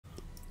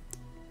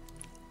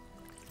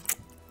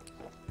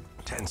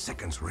10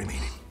 seconds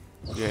remaining.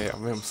 Yeah,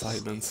 avem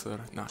silencer.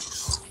 Nice.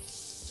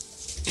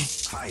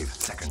 5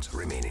 seconds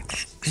remaining.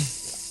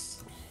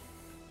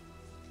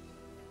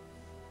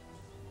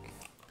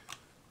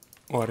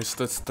 Oare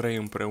stăți 3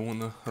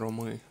 împreună,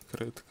 români?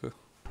 Cred că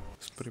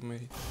spre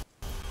mei.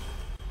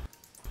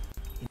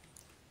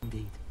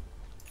 Indeed.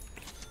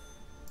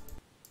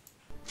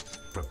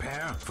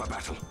 Prepare for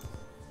battle.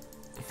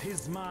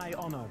 'Tis my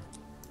honor.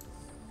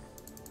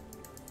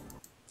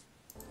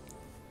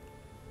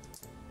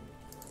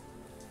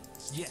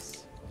 Yes.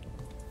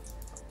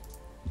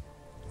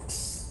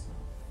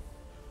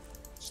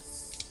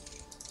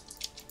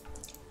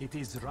 It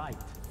is right.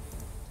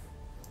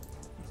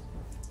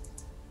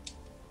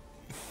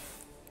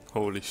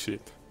 Holy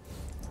shit.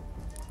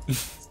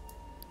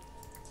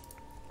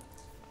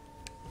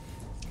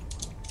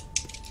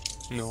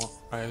 No,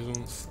 ai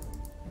ajuns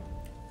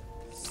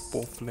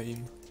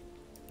offlane.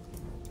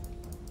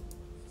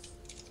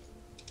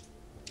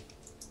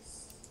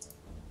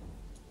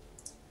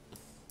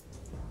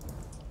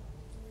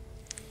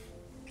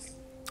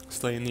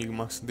 Asta e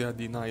enigma, să dea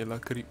deny la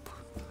creep.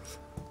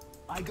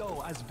 I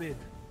go as bid.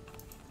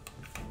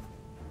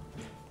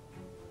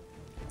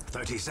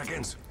 30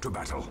 seconds to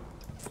battle.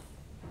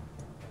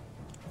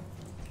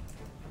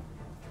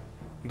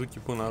 Du-te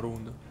până la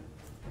rundă.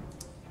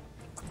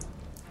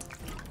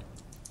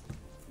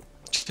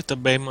 Ce te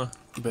bei, mă?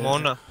 Bere.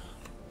 Mona?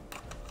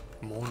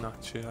 Mona,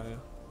 ce e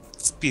aia?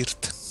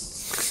 Spirit.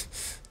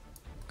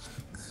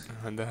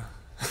 Da.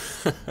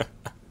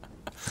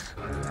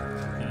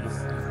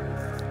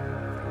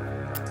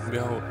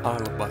 Beau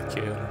alba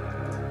chiar.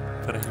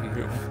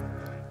 Premium.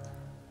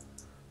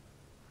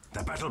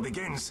 The battle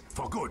begins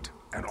for good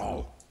and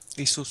all.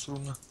 Iisus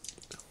lună.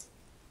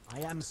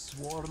 I am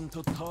sworn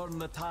to turn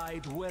the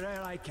tide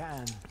wherever I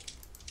can.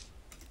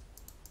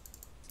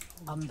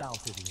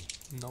 Undoubtedly.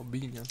 No,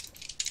 bine.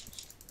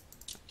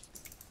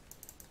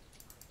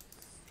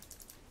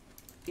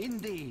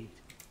 Indeed.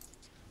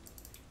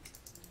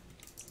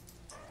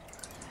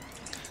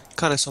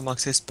 Care să o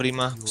maxezi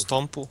prima?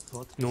 Stompul?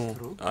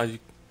 Nu,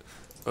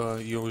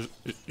 eu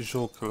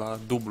joc la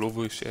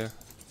W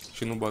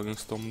și nu bag în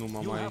stomp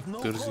numai You mai have no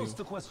târziu. cause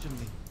to question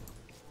me.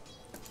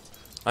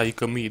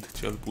 Adică mid,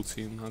 cel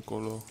puțin,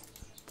 acolo,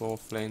 pe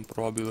offlane,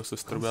 probabil o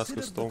să-ți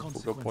trebuiască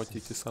stompul, că poate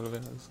te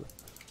salvează.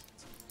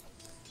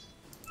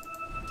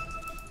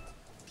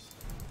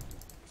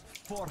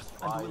 Forth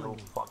and Ai nu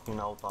willingly. fucking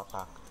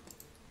auto-atac.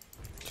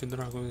 Ce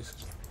dracu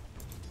zici?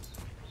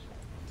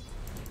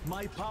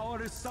 My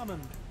power is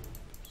summoned.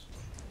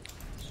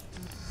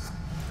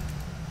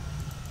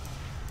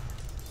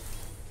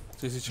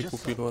 Ce zice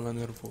copilul ăla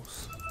nervos?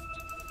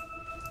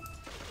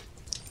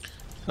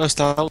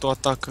 Ăsta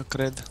auto-atacă,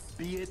 cred.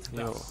 Be it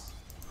Eu. thus.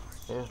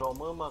 Ești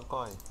român, mă,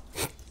 coi?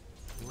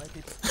 Let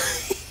it.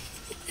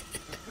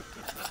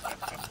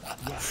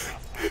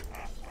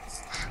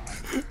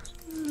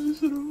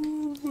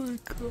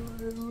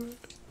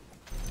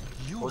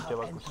 You Uite, have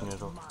bă, cu cine entered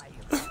joc. my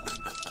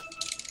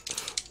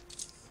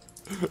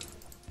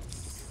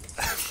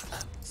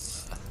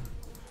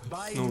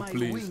By Nu, my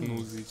please, wings.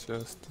 nu zici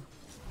asta.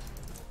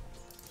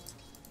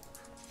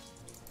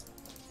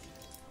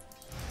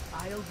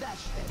 I'll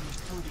dash them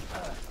to the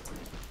earth.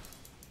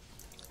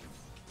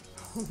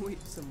 Wait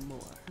some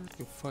more.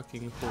 You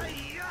fucking hoe.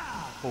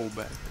 Hoe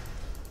back.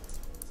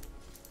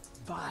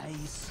 By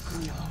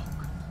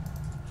Skywrath.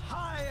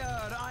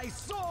 Higher I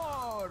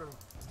soar.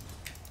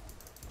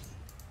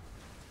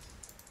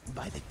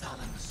 By the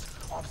talons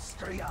of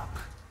Skywrath.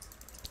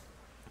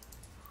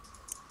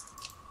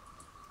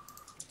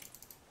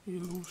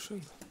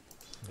 Illusion.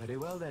 Very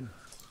well then.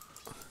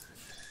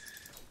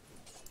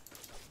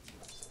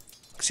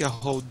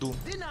 Xiuhayuteotl.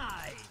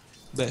 Denied.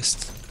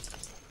 Best.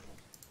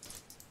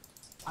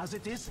 As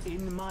it is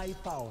in my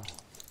power.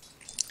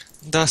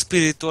 Da,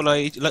 spiritul ăla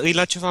e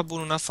la ceva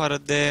bun în afară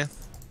de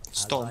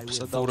stomp,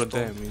 să dau Fură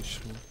stomp. damage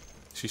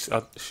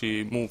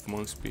și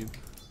movement speed.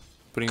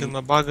 Când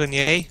mă bag în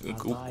ei,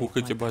 Cu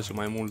cât te bagi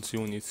mai mulți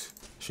uniți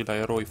și la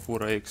eroi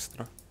fură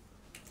extra.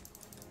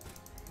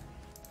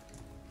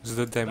 Îți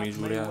dă damage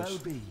uriaș.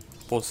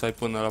 Poți să ai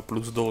până la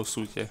plus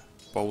 200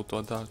 pe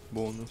auto-atac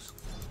bonus.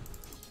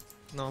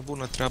 no,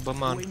 bună treabă,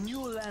 man. To a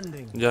new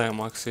landing. De-aia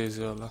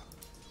maxezi ăla.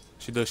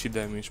 Și dă și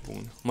damage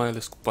bun. Mai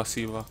ales cu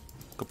pasiva.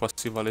 Că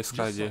pasiva le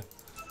scade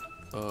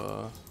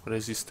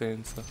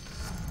rezistența.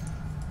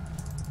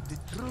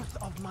 The truth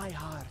of my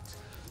heart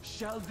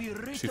shall be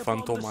written Și upon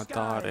the fantoma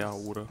ta are skies.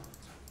 aură.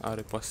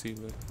 Are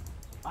pasive.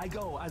 I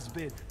go as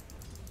bid.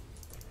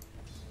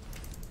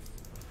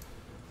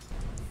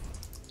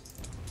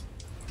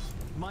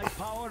 My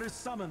power is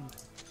summoned.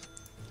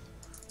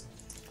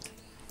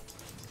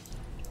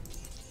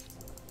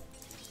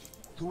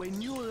 To a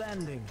new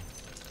landing.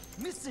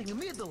 Missing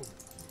middle.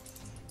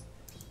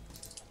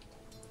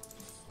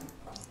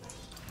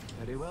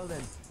 Very well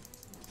then.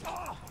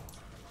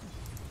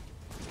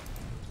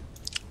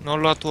 Nu-a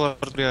luat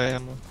orduri aia,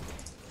 mă.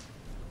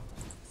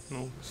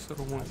 Nu, să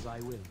rămân. As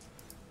I will.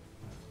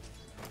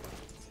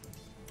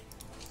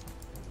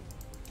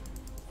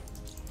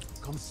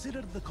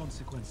 Consider the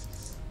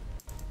consequences.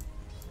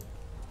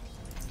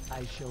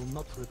 I shall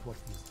not report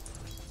you.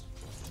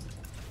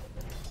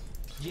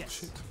 Yes.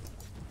 Shit.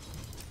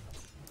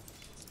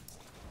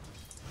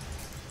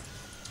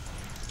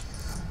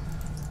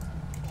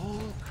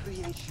 All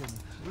creation.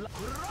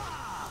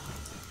 Hurrah!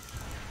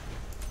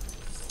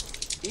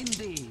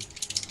 Indeed.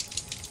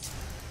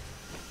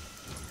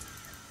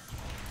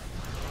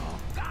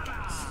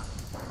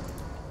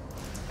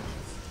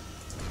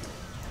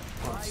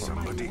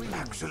 Somebody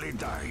actually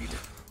died.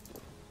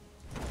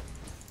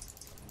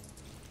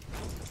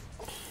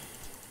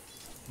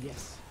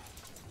 Yes.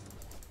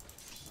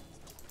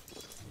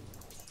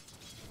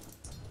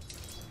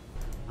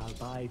 I'll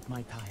bide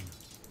my time.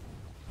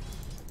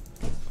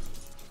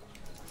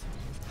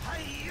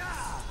 Hiya!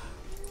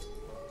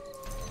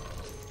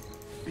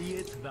 Be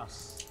it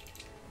thus.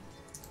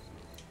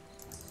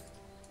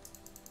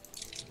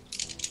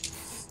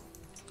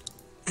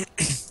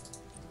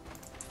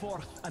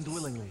 Forth and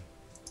willingly.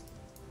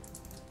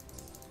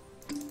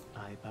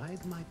 I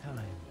bide my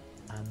time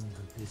and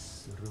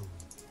this room.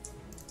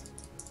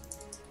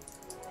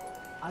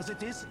 As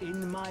it is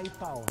in my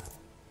power.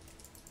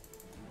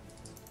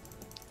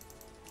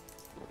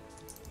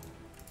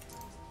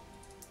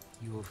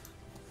 You've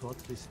thought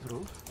this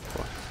through?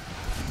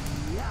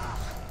 Yeah!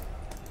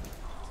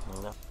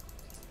 No.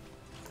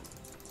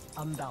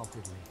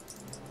 Undoubtedly.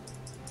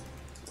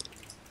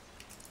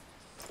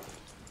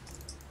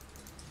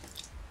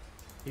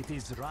 It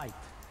is right.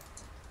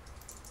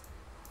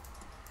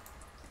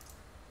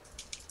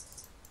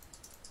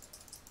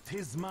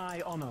 Tis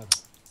my honor.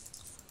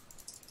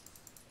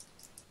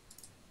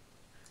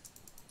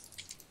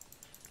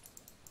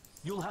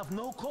 You'll have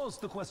no cause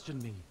to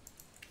question me.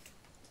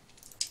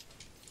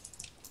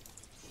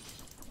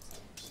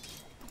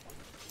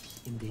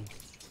 Indeed.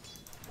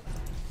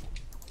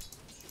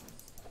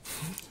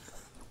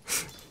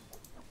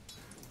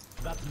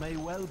 That may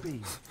well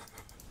be.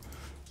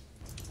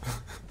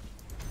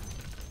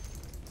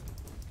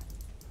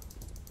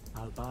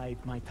 I'll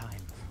bide my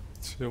time.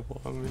 Ce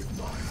oameni.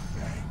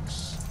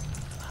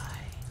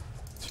 Fly.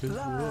 Ce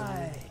oameni.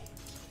 Fly.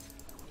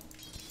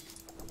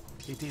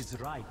 It is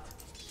right.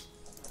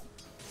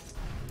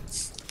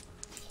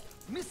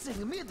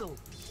 Missing middle.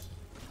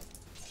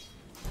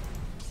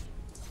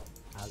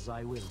 As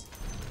I will.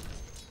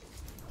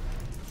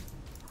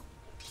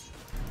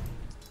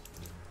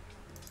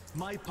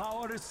 My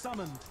power is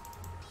summoned.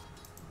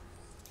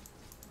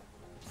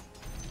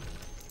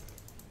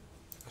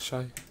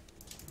 Așa-i.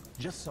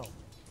 Just so.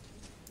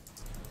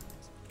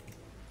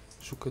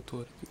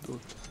 Jucători de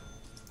Dota.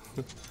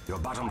 Your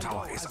bottom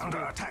tower is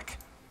under attack.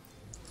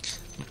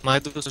 Mai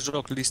dus să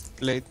joc list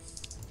late.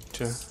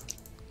 Ce?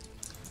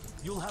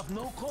 You'll have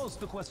no cause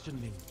to question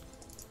me.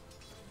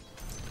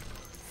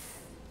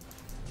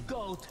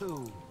 Go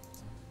to.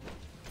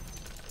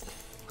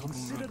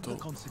 Consider the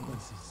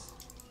consequences.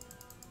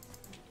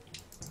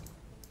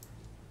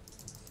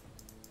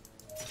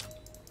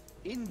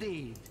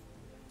 Indeed.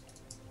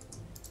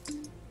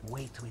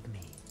 Wait with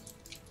me.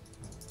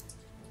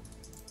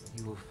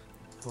 You've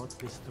thought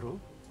this through?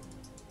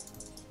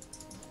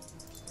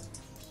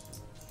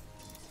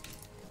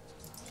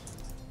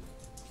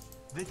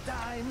 The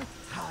time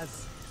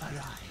has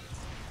arrived.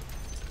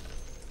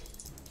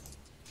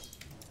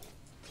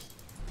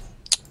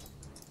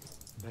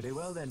 Very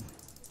well then.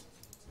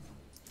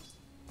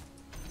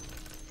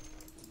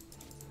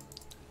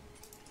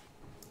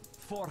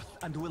 Forth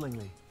and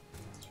willingly.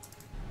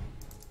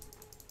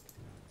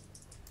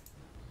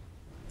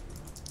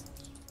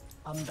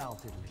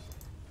 Undoubtedly.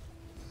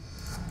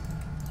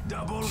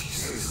 Double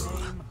kill.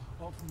 Name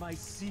of my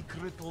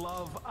secret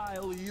love,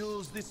 I'll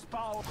use this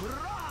power.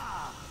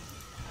 Hurrah!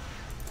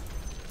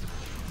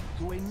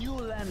 To a new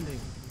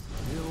landing.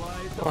 The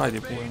light Haide,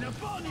 of pain pula.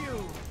 upon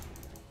you.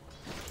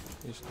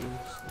 Ești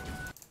dus.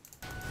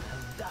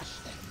 And dash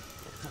them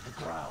to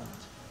the ground.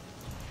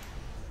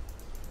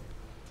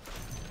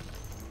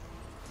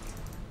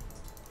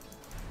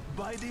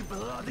 By the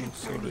bloody Nu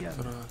s-a Pinion.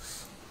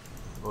 retras.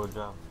 Good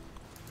job.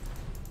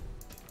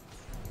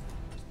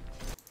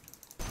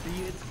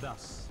 Be it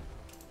thus.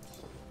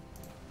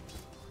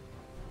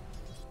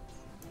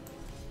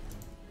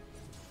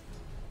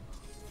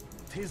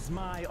 Tis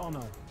my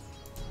honor.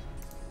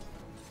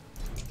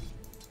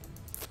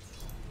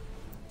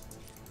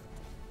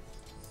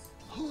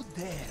 Who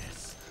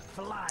dares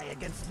fly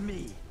against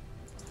me?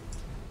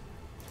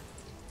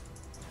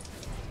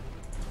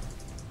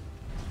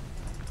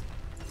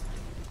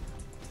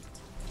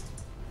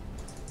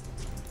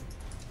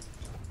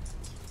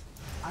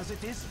 As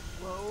it is,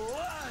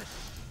 whoosh!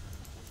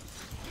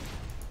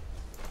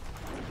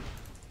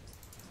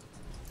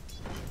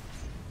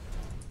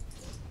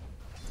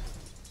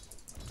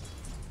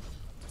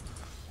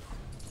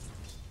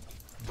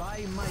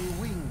 By my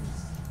wings,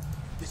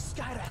 the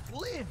Skywrath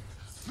live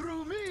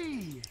through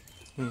me!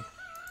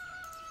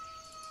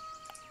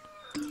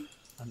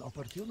 An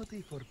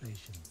opportunity for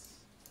patience.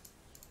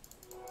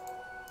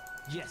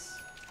 Yes.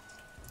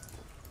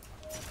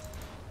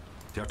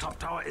 Your top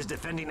tower is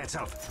defending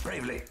itself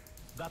bravely.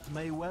 That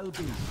may well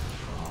be.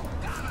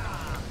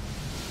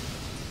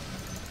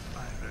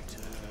 Pirate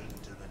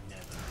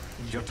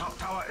Your top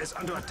tower is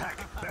under attack.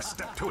 Let's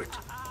step to it.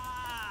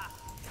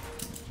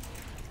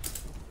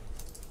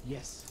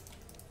 Yes.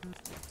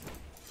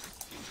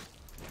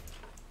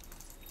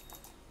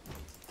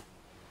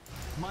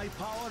 My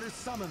power is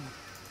summoned.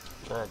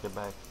 Get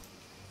back.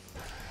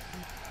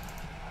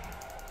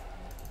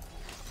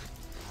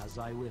 As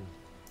I will.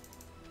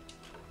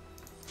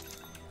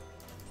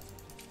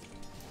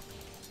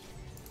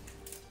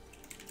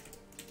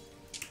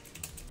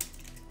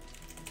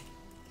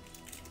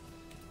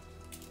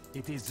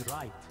 It is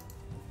right.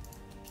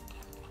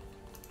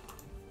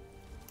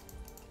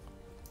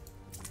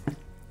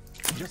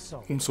 Just so.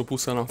 Cum s-o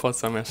pus ăla în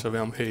fața mea și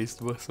aveam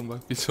haste, bă, să-mi bag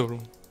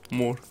piciorul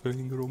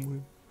morphling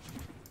român.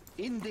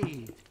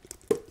 Indeed.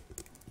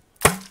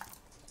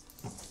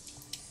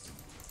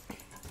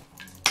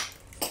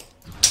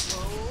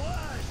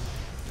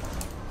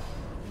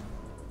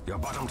 Your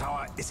bottom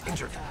tower is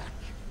injured.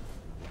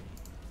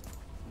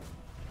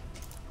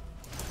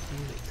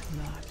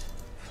 Not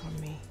for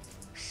me.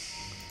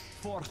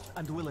 Forth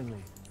and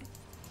willingly.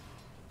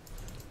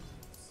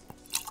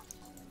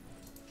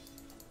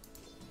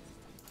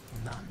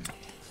 None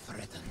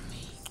threaten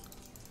me.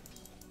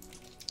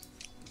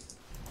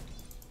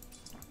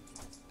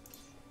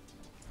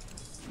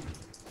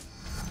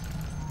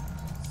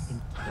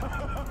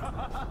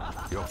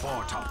 Your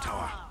top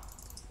tower.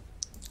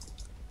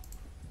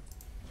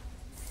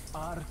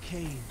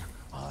 Arcane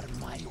are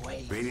my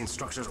way. Radiant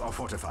structures are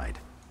fortified.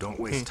 Don't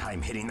waste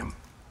time hitting them.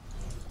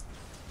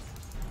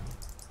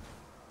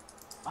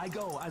 I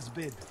go as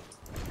bid.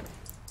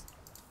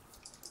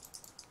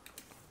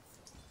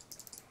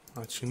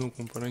 Aici nu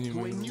cumpără To a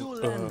nimeni new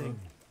landing.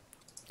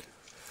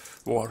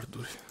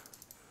 warduri.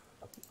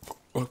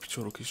 O,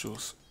 piciorul că e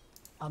jos.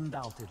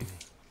 Undoubtedly.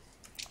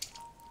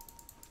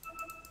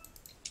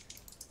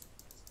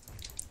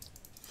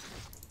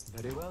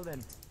 Very well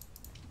then.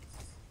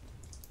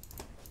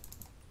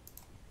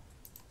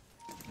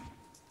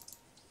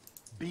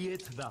 Be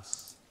it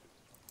thus.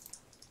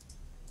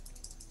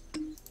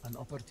 An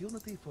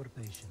opportunity for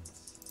patience.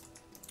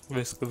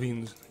 Vezi că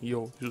vin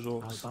eu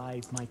jos. I'll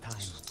bide my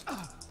time.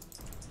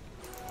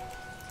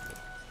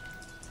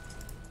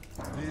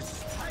 This.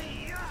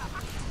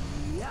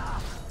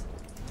 Yeah.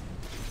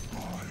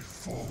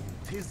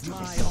 Tis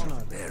my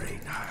honor.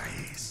 Very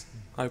nice.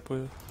 Hai pe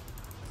el.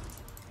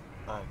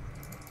 Hai.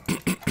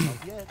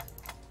 Not yet.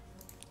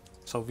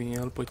 Sau vine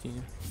el pe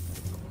tine.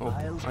 Oh,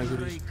 I'll ai grijă.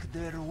 break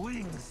their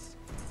wings.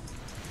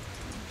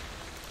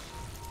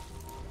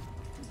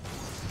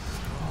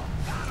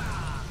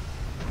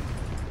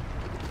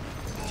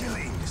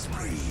 Killing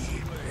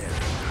spree.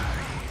 Very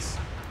nice.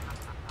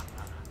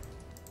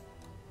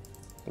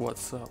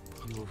 What's up?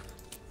 You've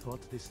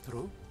thought this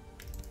through?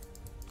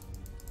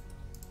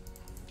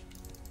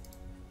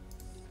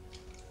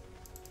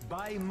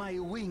 By my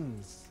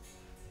wings.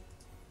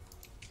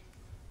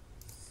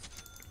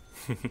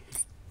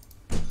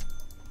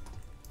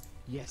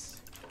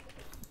 Yes.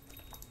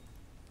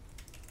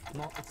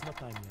 No, it's not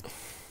time yet.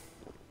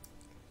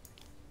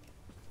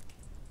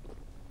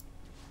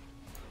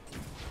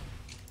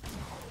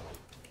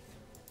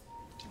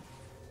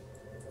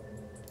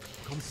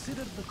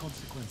 Consider the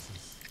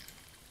consequences.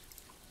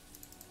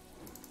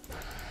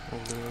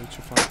 Oh,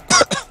 ce fac?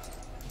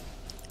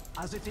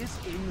 As it is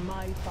in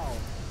my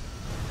power.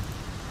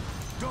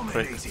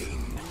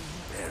 Dominating.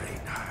 Very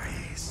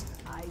nice.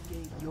 I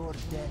gave your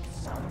death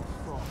some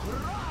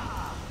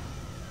thought.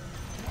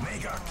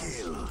 Mega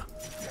kill.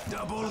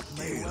 Double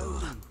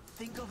kill.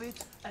 Think of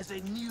it as a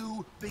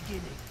new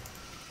beginning.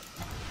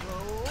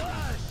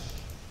 Rush!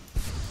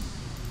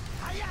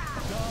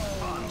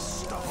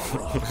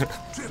 Unstoppable.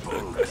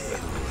 Triple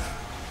kill.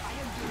 I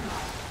am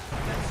denied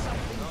that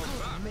something good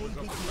may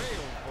begin.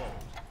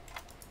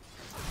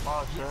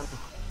 Oh, shit.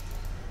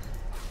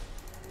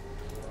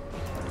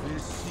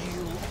 This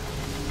seal.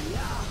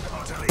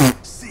 Utterly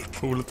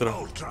sick. Ultra.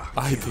 Ultra.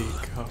 Hai de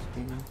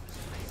capul.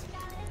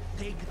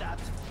 Take that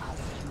as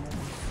you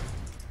will.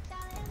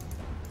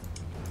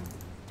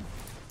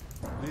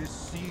 This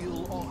seal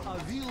of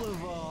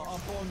Avilava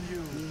upon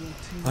you.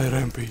 Hai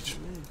rampage.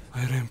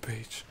 Hai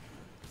rampage.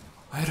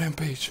 Hai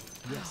rampage.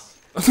 Yes.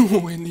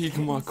 Nu,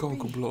 Enigma ca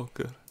cu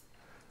blocker.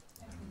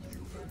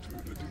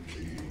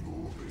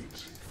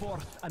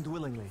 Forth and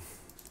willingly.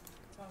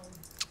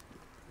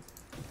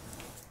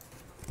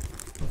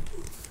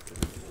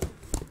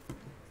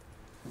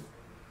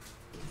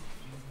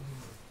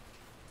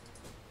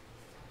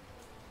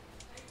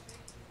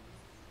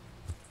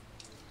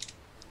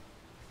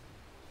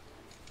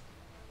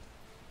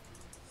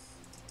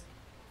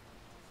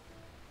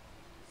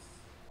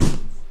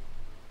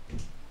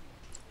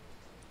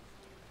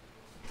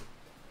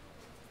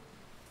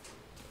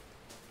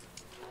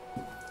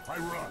 I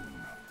run.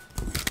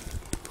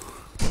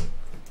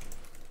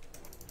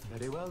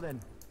 Very well then.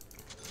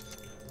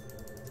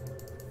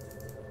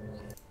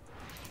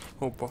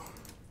 Opa.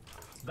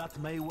 That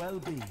may well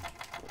be.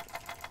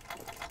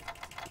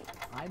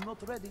 I'm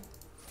not ready.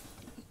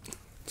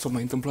 S-a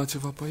mai întâmplat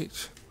ceva pe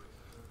aici?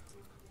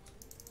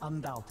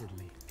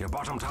 Undoubtedly. Your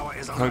bottom tower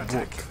is Hai under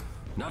bloc. attack.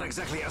 Not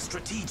exactly a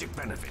strategic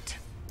benefit.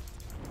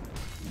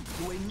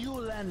 To a new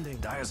landing.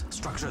 Dire's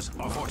structures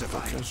are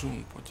fortified.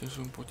 Poate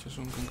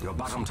ajung încă. Your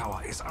bottom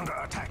tower is under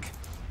attack.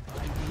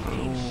 By the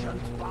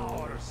ancient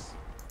powers.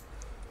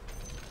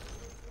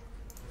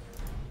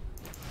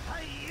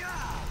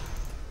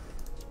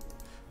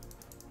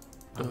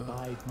 I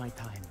bide my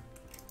time.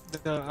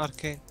 De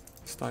arcane.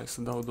 Stai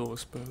să dau 2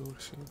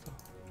 spell-uri și da.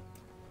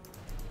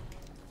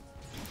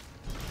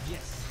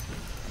 Yes.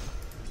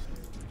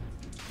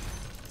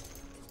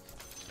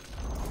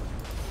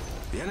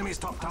 The enemy's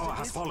top tower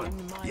has fallen.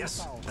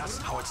 Yes,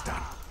 that's how it's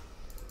done.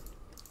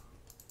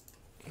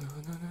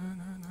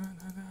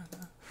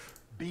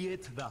 Be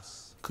it thus.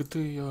 Cât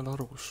e la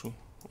roșu?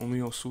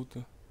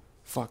 1100?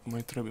 Fuck,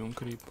 mai trebuie un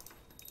creep.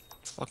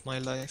 Fuck my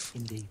life.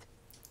 Indeed.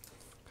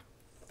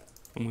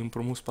 Îmi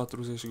împrumut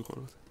 40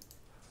 gold.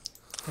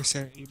 Hai să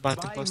îi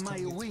batem pe By asta.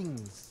 my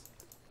wings.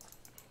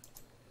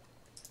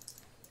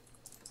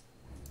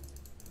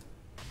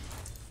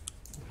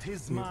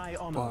 Tis my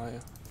honor.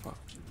 Aia, fuck.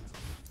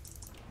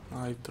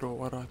 Ai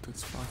draw,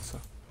 arată-ți fața.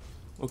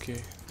 Ok. You'll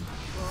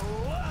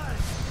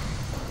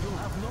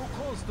have no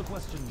cause to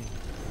question me.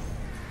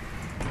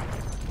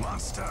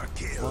 Monster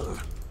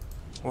kill.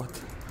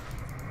 What?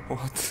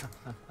 What?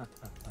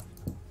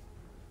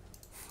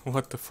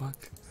 What the fuck?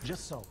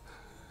 Just so.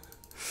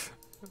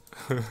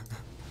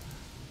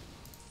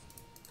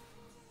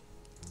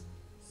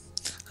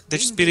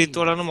 Deci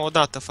spiritul ăla numai o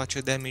dată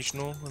face damage,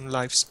 nu? În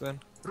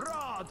lifespan.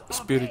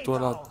 Spiritul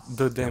ăla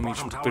dă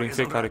damage prin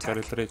fiecare care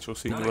trece o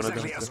singură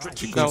dată.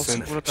 Și, Da, când o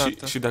singură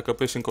dată. și dacă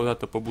apeși încă o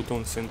dată pe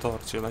buton, se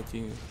întoarce la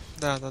tine.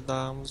 Da, da,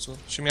 da, am văzut.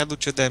 Și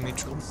mi-aduce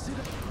damage-ul.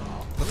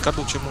 Văd că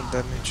aduce mult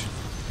damage.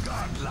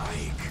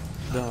 Godlike.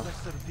 Da.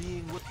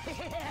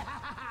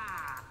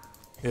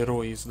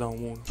 Eroii îți dau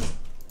mult.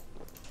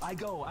 I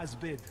go as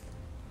bid.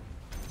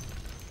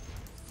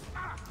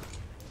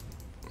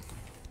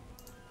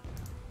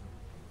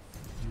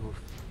 You've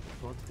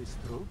thought this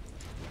through?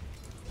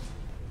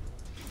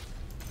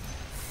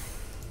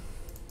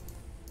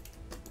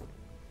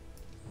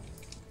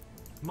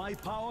 My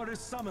power is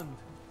summoned.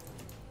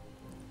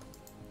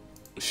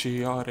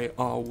 Și are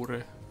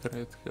aure,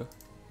 cred că.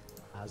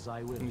 As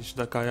I will. Nici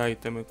dacă ai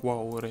iteme cu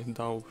aure,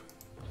 dau...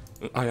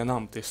 Aia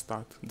n-am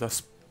testat, dar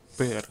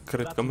sper,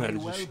 cred că That may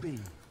merge well și... be.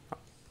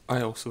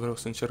 Aia o să vreau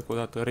să încerc o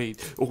dată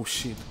raid. Oh,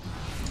 shit.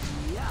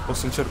 O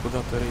să încerc o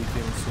dată raid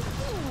dance.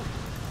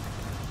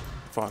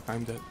 Fuck,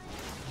 I'm dead.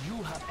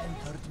 You have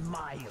entered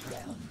my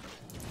realm.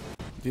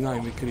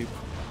 Deny me creep.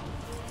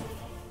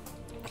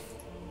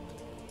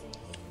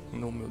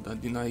 Nu mi-o dat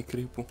deny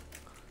creep-ul.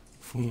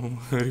 Fum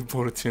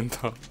report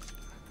central.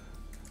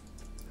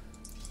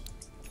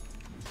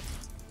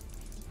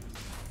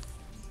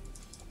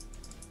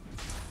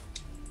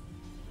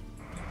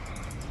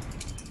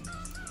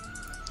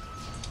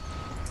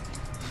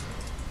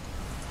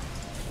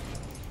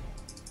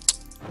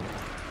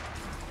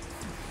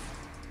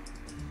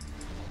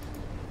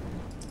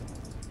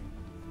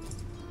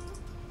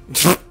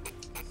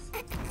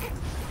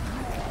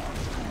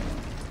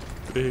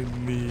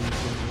 Enigma.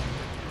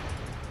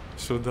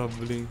 Și-o dat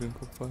blink în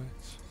copaci.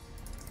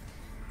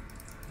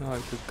 Hai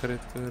că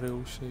cred că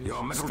reușești.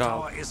 Your middle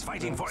tower is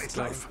fighting for its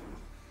life.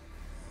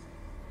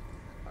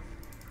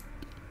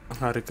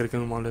 Are, cred că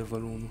numai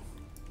level 1.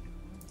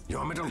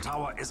 Your middle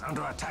tower is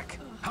under attack.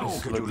 How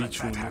could you let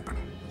that happen?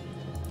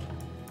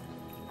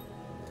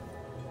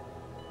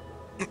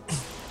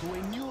 To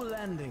a new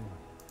landing.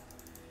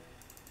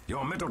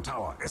 Your middle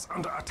tower is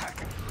under attack.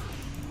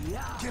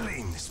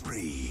 Killing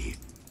spree.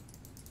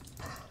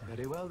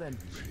 Very well then.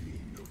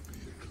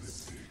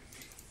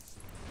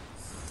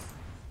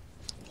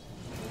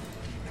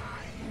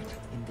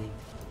 Indeed.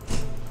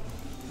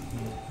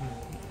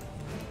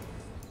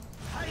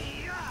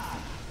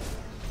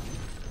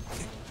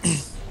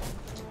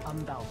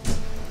 Undoubtedly.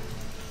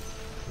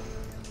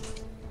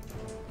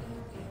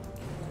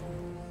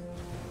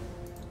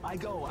 I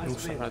go Nu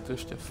as se bid. arată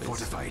ăștia fețe.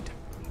 Fortified.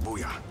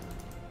 Booyah.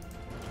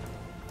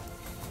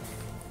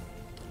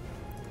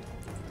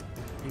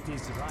 It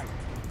is right.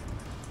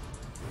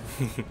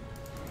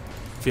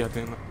 Fii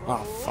atent. Ah,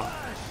 fuck.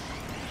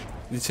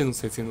 De ce nu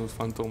s-ai ținut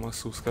fantoma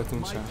sus? Că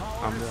atunci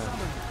am dat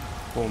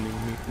pomii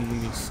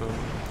nimic să...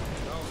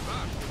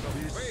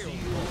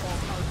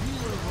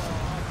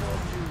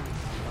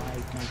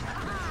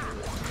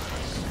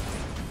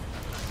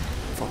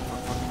 Fuck,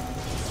 fuck, fuck.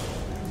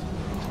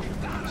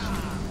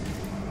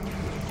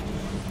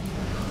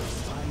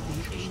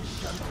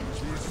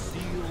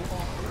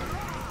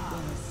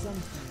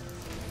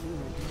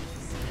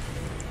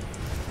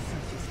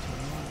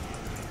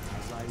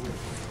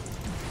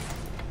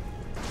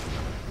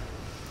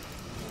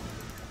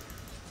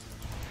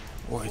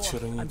 Oi, ce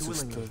răniță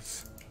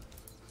stăți.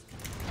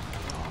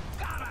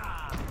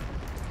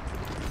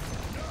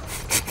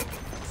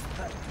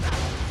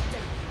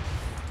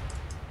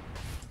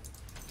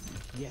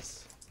 Yes.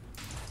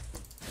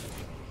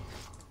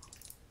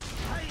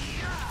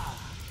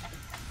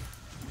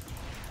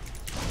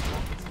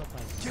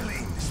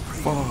 Killing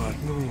spree. Fuck,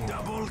 nu.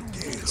 Double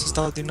kill. Să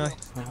stau din ai.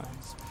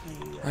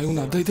 Ai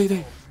una, dai, dai,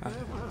 dai. Hai.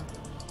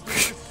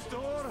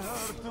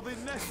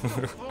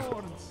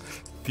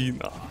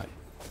 Deny.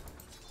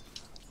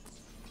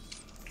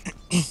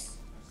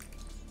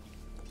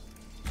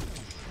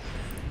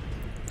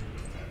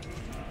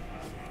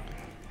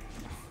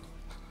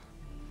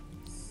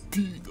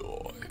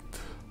 Denied.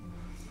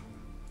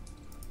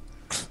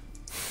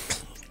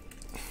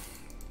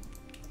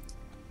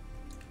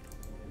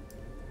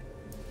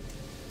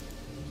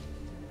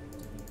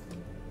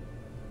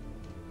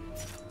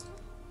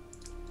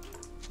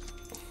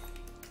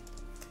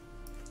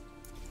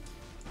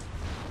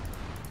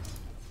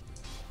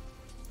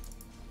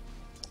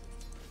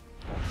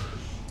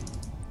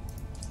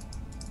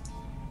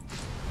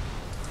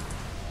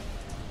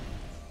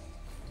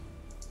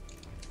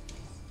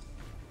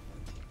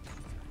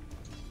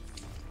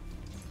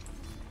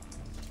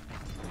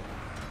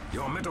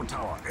 Your middle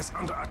tower is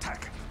under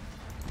attack.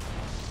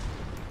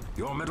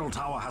 Your middle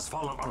tower has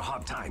fallen on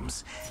hard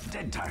times.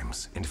 Dead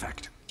times, in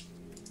fact.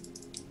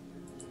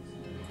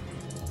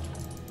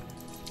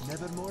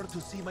 Never more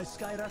to see my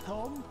Skywrath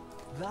home?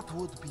 That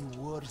would be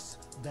worse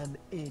than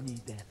any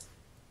death.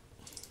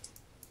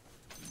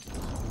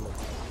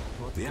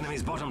 The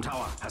enemy's bottom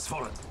tower has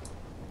fallen.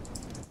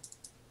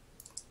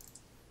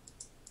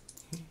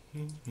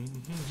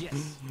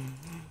 Yes.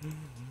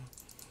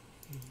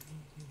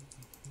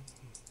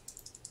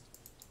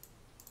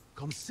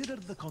 Consider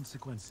the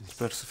consequences.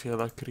 Sper să fie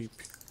la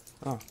creepy.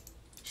 Ah,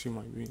 și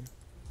mai bine.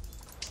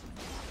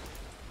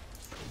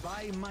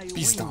 By my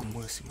Pizda, wings.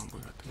 măsii, m-am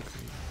băgat în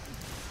creepy.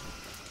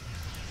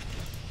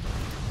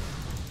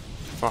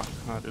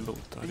 Fuck, are low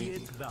Be tare.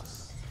 it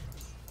thus.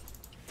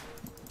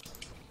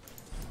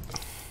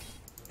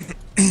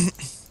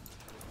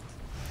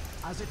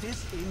 As it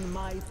is in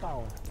my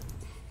power.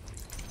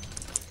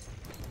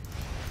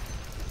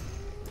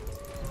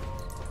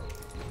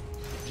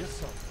 Just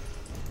so.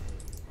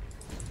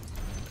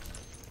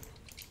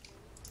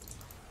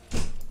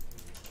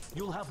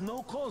 You'll have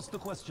no cause to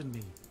question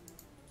me.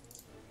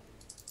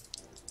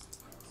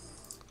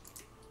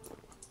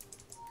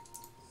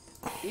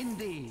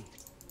 Indeed.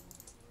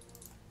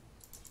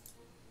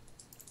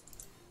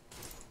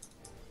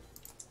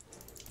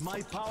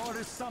 My power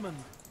is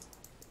summoned.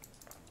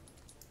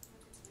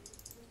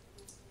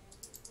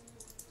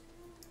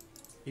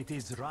 It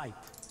is right.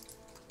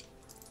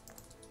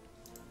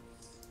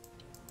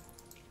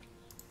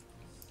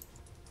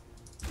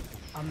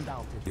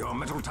 Undoubted. Your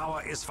middle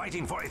tower is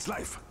fighting for its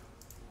life.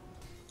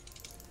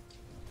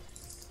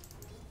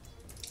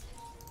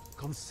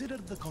 Consider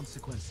the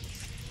consequences.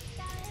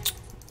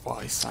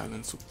 Vai,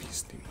 silence-ul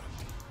pizdii, mă.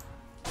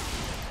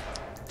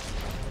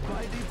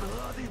 By the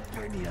bloody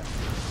pinion,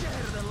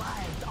 share the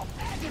light of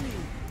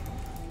agony.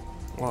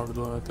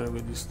 Wardul ăla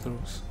trebuie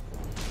distrus.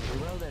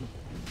 Well then.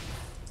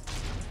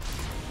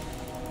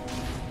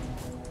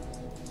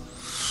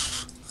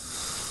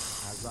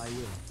 As I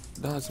will.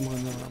 Dați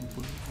mâna la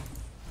bun.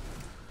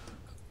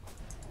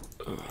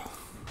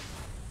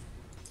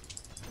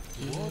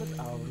 Toward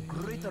our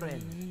greater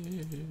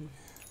end.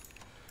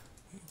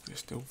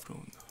 Este o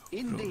vreună.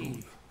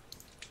 Indeed.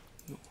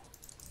 Nu.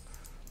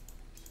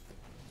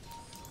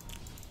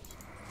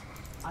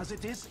 As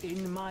it is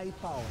in my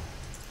power.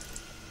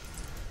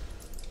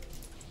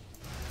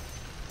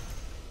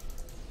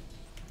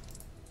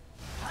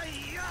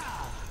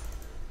 Hiya!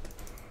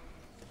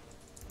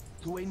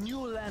 To a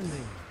new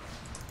landing.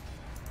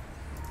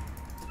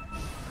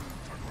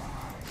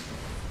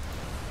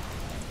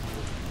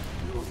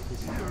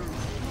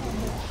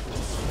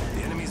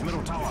 The enemy's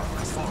middle tower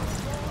has fallen.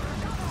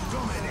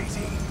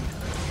 Dominating.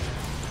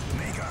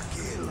 Mega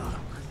kill.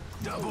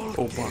 Double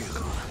Oh, kill.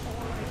 fuck.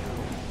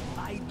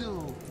 I do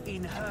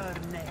in her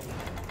name.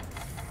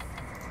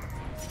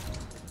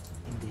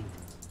 Indeed.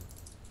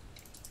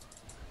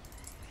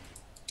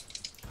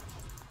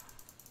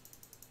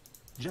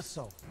 Just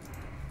so.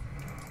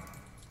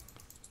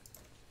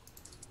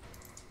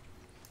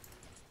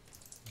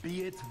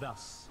 Be it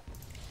thus.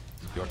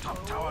 Your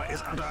top tower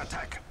is under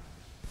attack.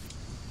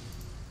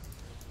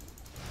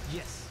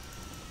 Yes.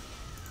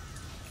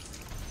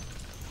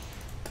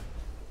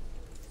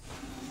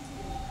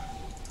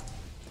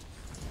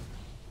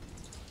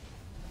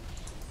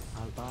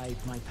 I'll bide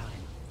my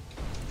time.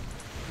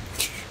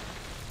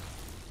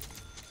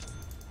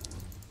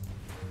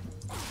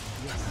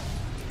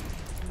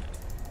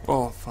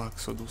 Oh, fuck,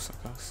 s-a dus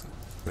acasă.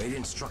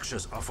 Radiant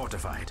structures are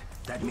fortified.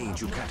 That means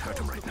you can't hurt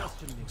him right now.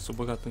 S-a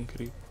băgat în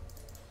creep.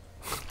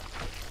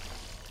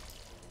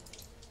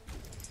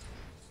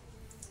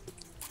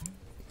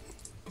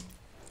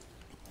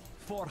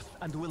 Forth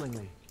and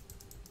willingly.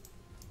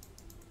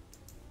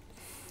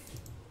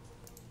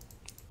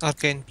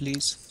 Arcane,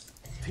 please.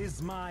 'Tis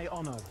my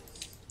honor.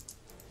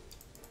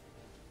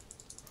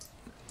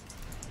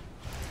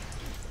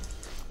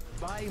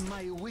 By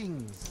my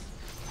wings.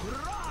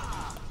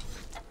 Hurrah!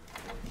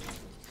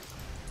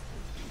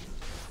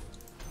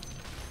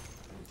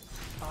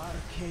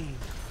 Arcane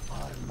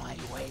are my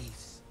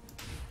ways.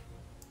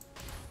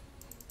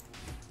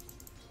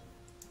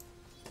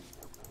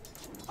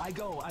 I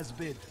go as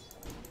bid.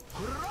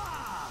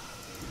 Hurrah!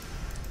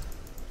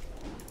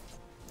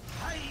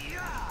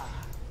 Hiya!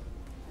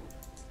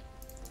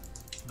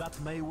 That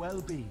may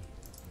well be.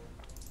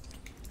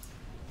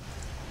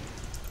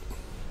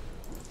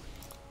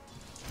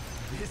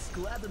 This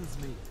gladdens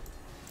me.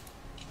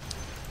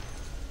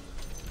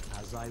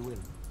 As I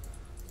will.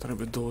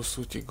 Trebuie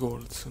 200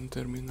 gold să-mi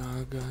termina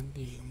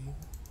aganimul.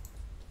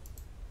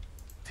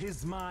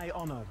 'Tis my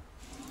honor.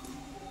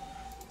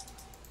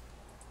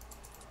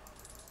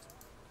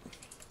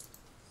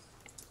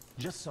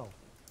 Just so.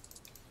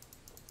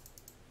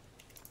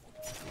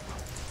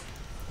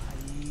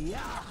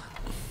 Yeah.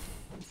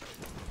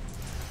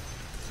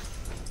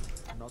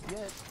 Not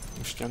yet.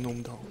 Ăștia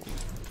nu-mi dau cu.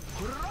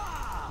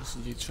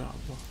 Sunt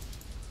degeaba.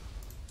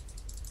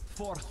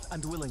 Forth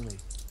and willingly.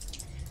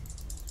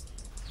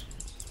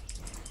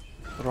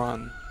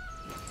 Run.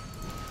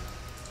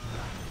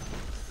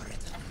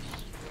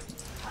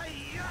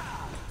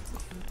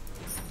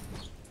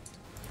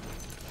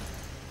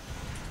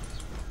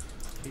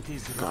 It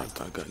is right.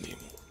 Gata,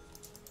 aganimul.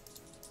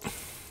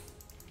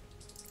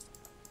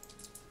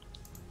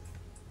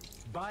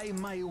 By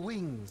my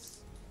wings.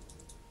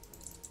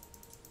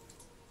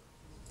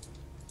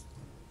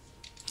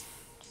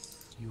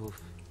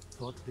 You've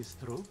thought this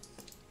through?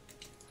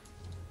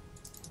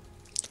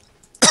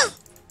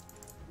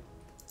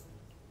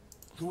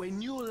 To a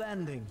new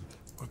landing.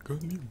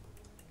 Aganim.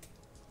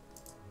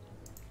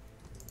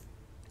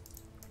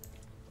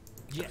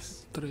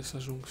 Yes. Trebuie să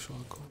ajung și eu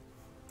acolo.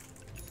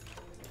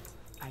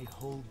 I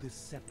hold this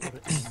scepter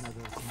in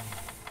another's name.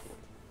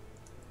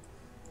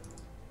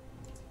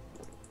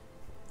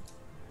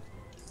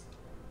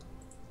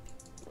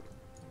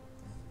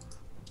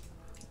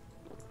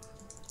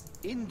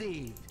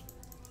 Indeed.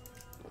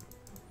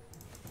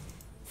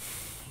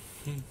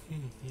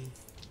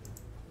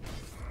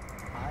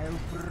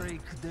 I'll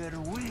break their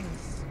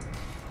wings.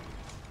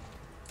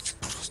 Ce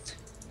prost.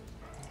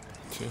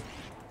 Ce?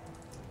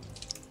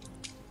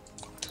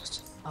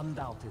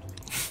 Undoubtedly.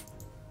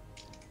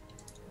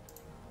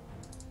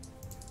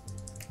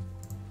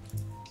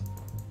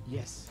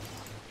 Yes.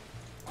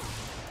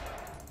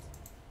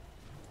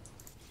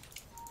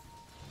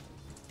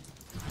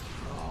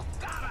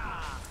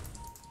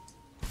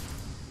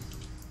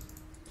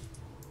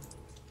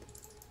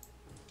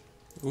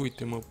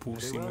 Uite-mă,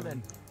 pussy, Very well man.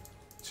 then.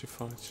 Ce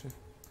face?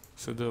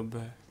 Se dă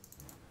back.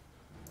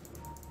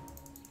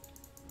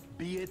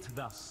 Be it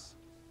thus.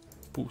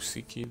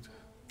 Pussy kid.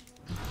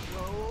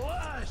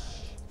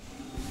 Whoosh!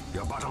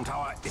 Your bottom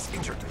tower is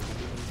injured.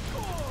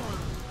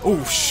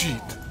 Oh,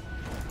 shit!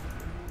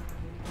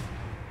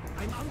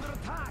 I'm under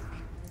attack.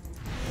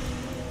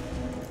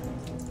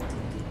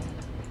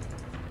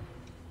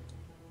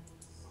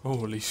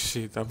 Holy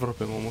shit,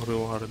 aproape mă omorâ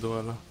wardul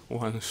ăla.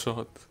 One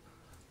shot.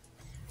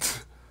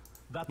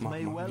 That Mamma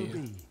may well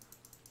mia. be.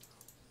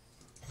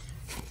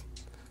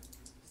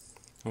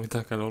 Am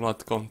uitat că l-a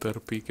luat counter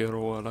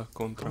pick-ul ăla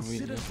contra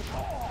Consider mine.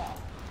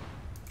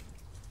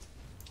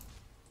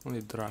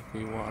 Unde-i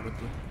dracu-i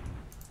wardul?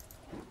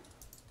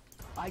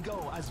 I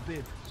go as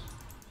bid.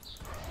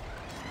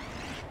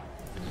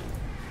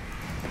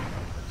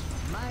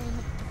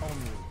 Mine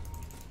only.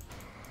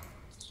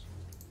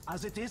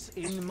 As it is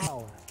in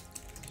Mao.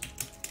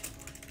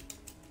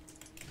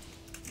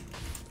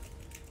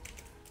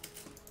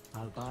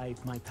 I'll bide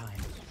my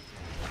time.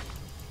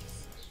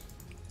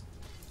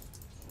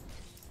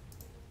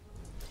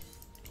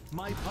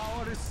 My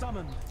power is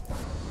summoned.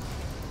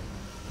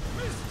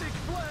 Mystic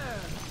flare!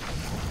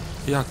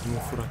 Ia cum a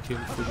furat el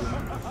cu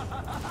lumea.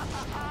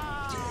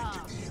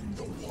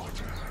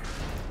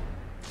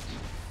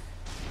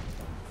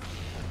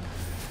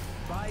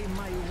 By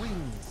my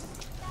wings.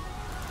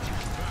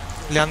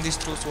 Le-am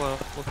distrus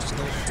pot să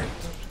dau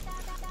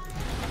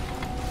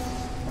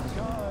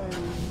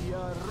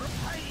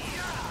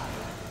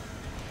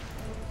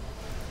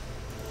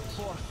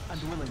Forth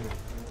and willingly.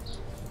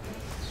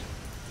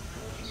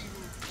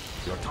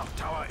 Your top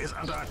tower is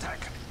under attack.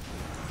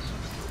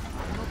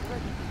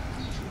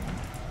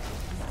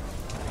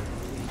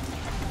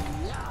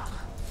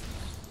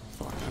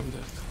 Fuck, I'm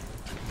dead.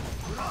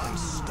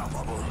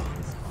 Unstoppable.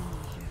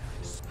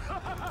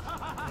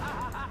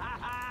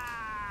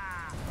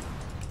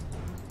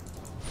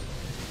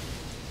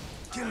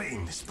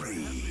 Killing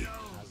spree.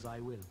 As I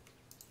will.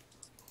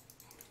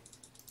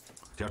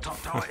 Your top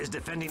tower is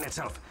defending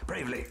itself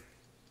bravely.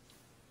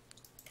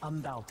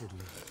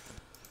 Undoubtedly.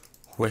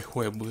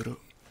 Hue, bâră.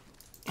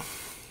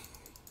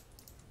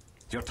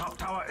 Your top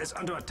tower is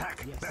under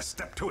attack. Yes. Best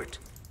step to it.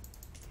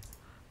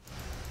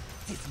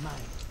 It's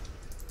mine.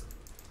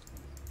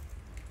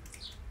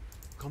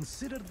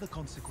 Consider the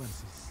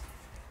consequences.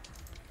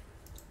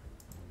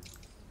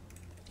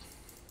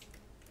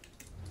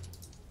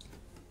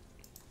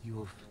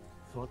 You've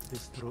thought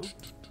this through?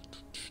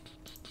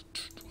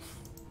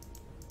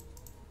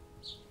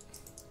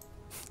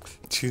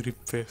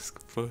 Ciripesc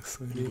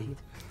păsările.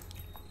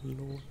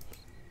 Lol.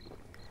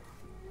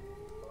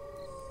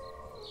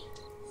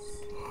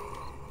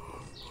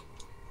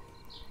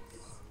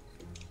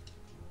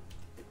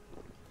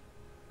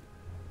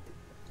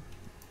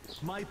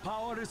 My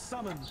power is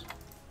summoned.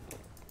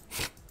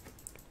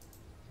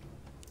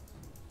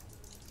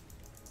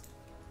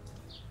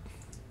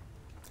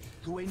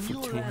 To To a new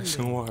Fucking și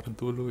landing.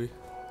 ward-ul lui.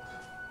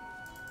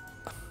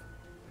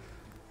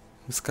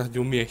 Îmi scade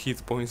 1000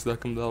 hit points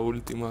dacă îmi dau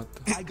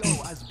ultimată. I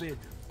go as bid.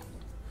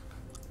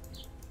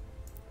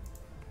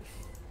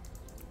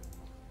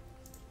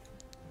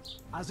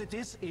 As it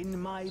is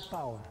in my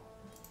power.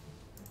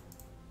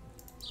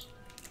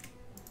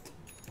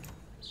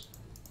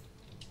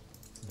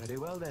 Very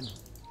well then.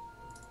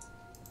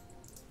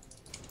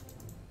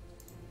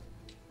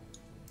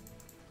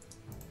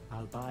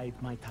 I'll bide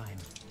my time.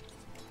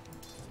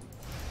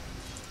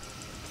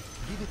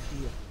 Give it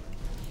here.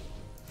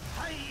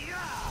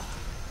 Hiya!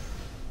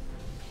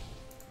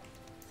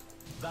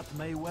 That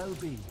may well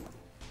be.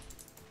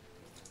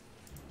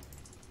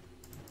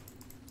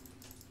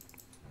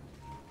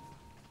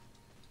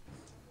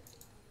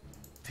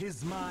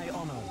 Tis my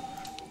honor.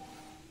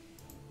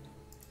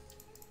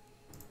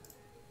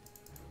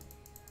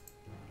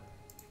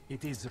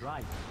 It is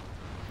right.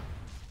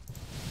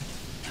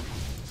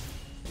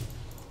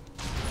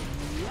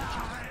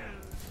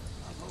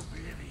 Of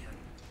oblivion.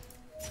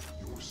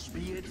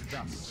 Be it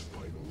thus.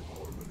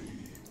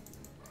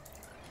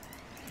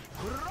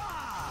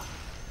 Hurrah!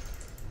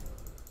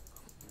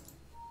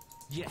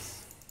 Yes.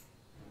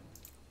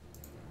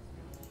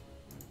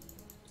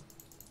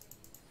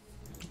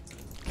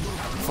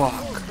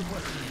 Fuck!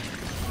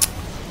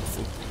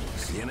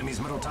 The enemy's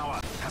middle tower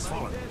has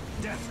fallen.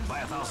 Death by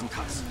 1,000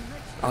 cuts.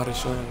 Are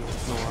și ăla,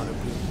 nu are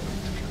blink.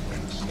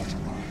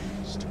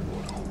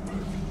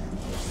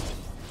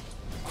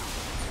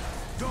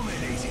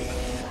 Dominating.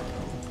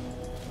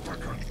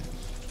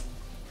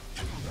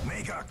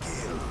 Mega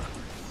kill.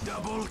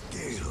 Double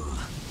kill.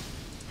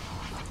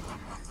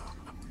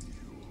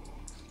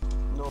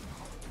 No.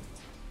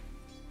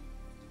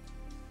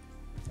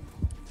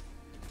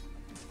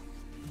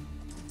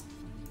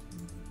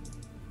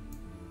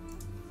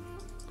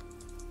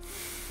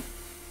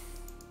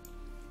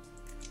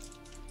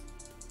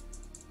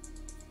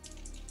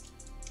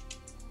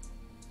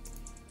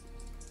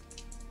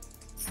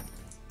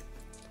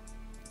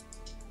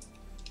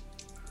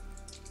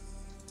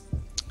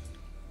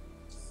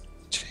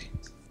 Ce?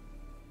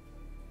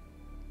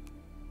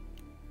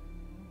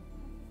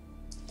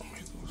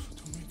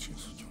 1200,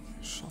 1500,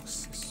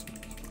 1600.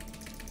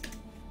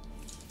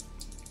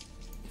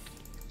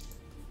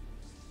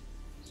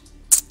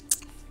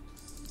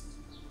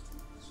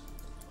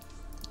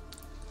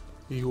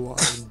 You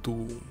are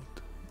doomed.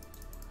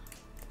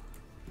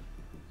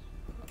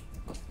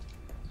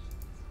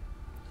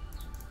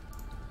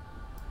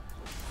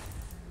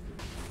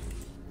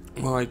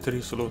 Mai ai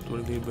 3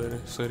 sloturi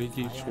libere să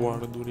ridici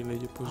ward-urile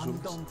de pe jos.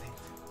 Undaunted.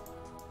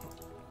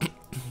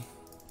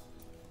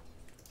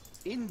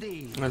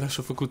 Indeed. Alea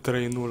și-a făcut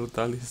 3-0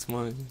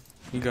 talismani.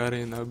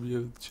 Garena,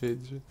 build,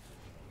 CG.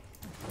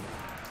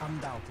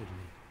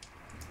 Undoubtedly.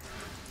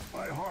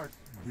 My heart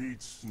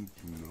beats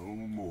no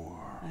more.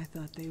 I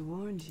thought they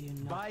warned you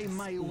not By to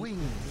my speak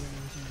wings. of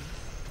danger.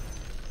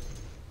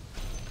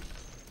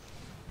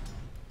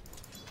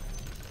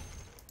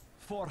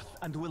 Forth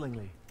and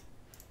willingly.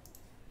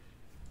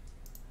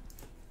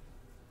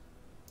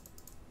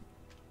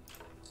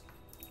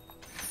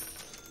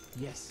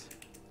 Yes.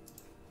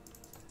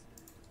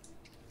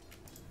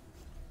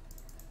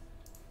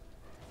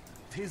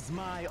 Tis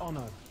my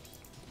honor.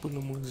 Până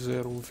mă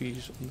 0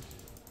 vision.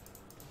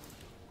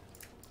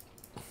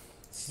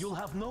 You'll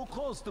have no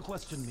cause to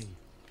question me.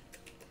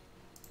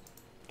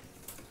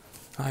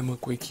 Hai mă,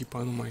 cu echipa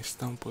nu mai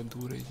sta în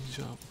pădure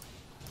degeaba.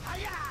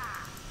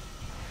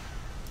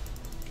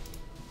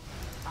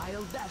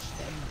 I'll dash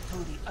them to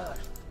the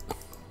earth.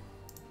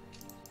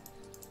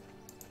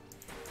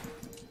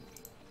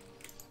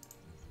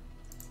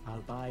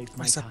 I'll bide my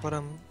Mai să time.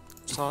 apărăm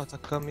sau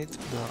atacăm mid?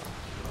 Da.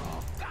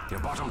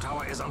 Your bottom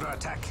tower is under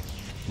attack.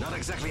 Not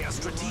exactly a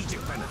strategic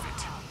benefit.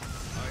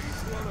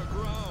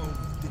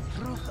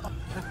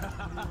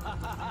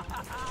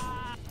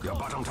 Your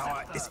bottom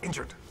tower is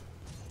injured.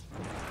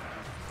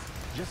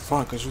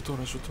 Fac, ajutor,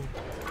 ajutor.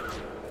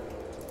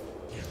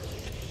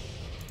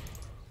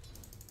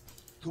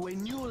 To a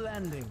new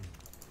landing.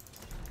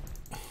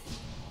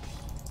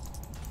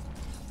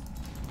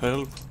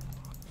 Help.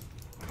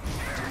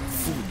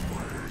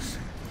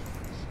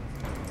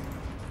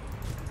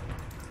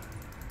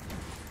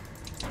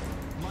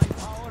 My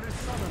power is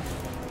summoned.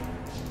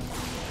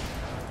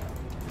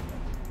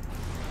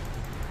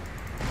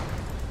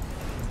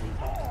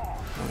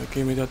 Hai că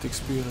imediat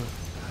expiră.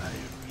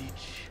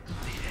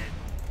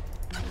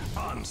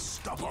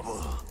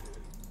 Unstoppable.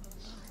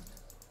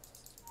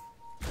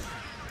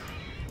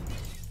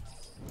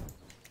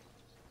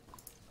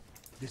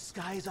 The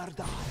skies are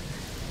dark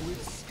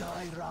with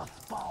Skywrath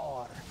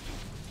power.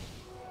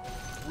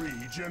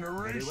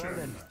 Very well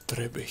then.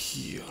 Trebuie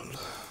heal.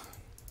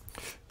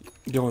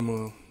 Ia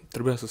mă,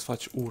 trebuia să-ți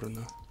faci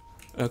urnă.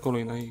 E acolo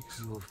în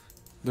AX.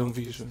 Dă-mi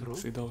vision,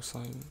 să-i dau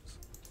silence.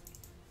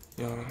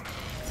 Iar.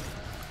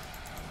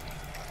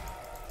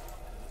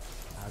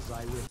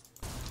 As I will.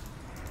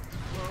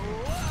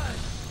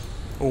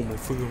 Oh, mă,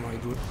 fă mai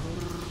dur.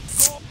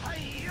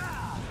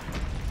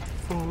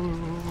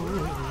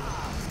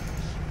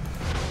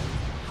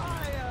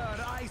 Higher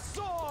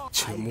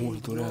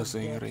durează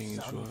în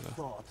range-ul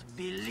ăla.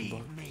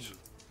 Believe me.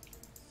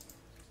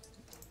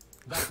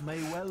 That may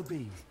well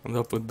be. Am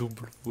dat pe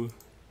dublu V.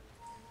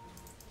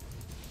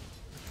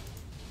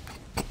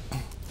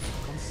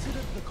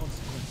 Consider the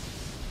consequences.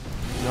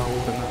 Da,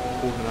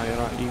 urna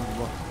era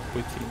imba pe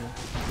tine.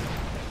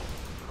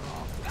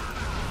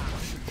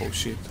 Oh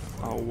shit,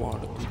 au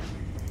ward.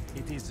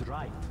 It is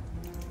right.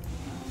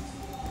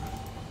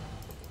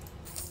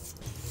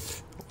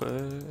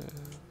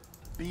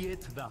 Be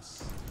it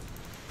thus.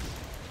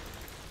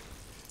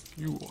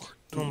 You are.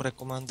 Nu-mi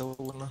recomandă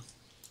una.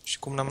 Și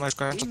cum n-am mai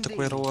jucat niciodată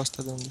cu eroul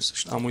ăsta, de unde să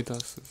știu? Am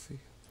uitat să zic.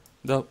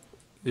 Da,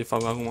 de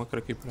fapt acum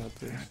cred că e prea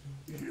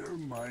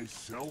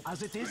târziu. As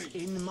it is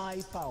in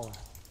my power.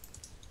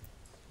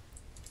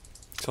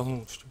 Sau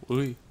nu știu,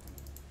 îi.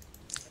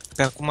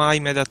 Pe acum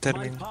imediat My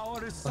termin.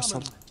 power is Asta.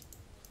 summoned.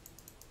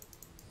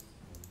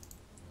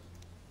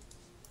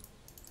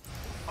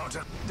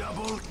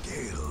 Double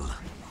kill.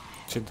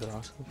 Ce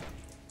dracu.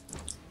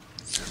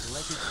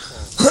 Let it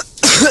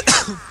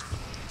fall.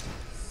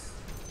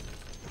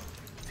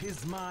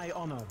 'Tis my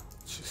honor.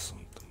 Ce s-a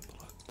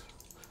întâmplat?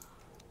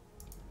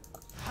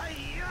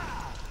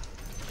 Hiya!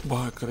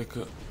 Bă, cred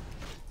că...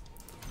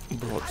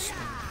 Bloodstone.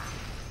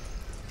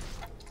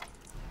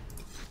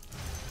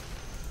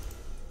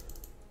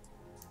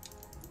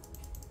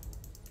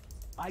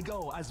 I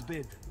go as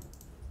bid.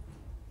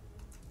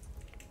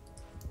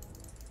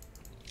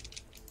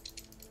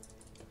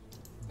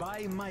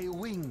 By my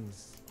wings.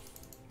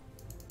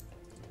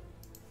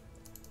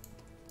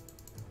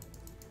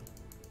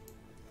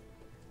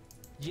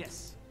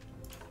 Yes.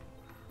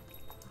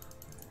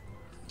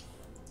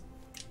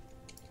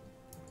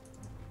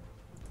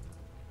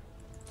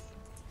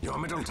 Your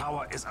middle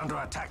tower is under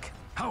attack.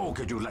 How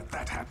could you let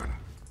that happen?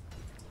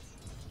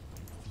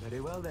 Very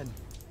well then.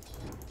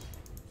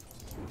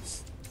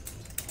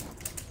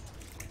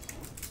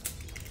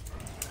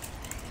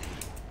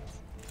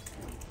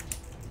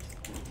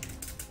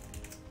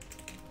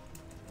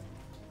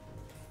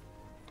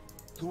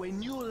 To a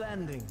new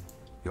landing.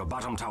 Your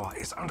bottom tower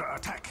is under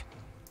attack.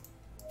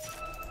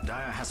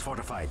 Dire has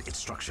fortified its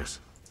structures.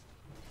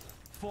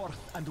 Forth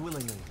and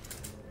willingly.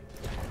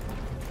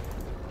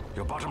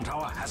 Your bottom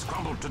tower has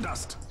crumbled to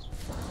dust.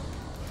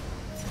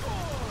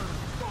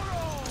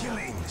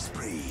 Killing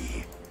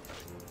spree.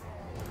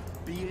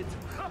 Be it.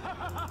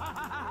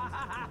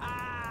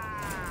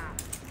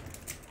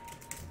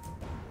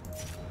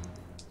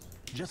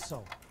 Just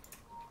so.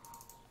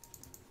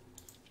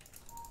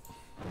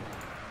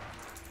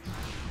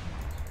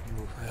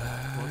 You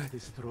thought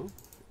this through?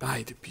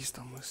 Hai de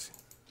pista, măsi.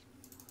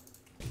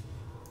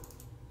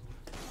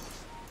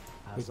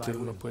 As I Uite-l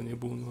will. pe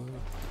nebunul ăla.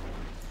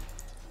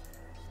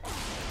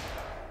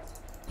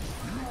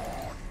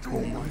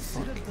 Oh my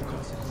fuck.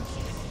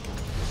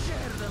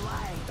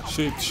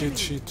 Shit, shit,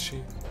 shit,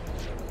 shit.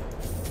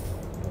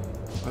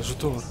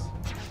 Ajutor.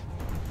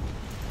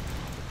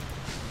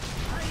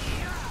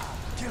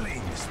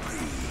 Killing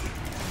spree.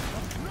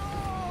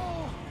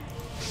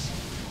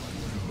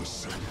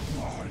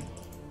 My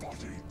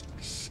body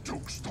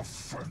stokes the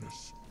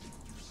furnace.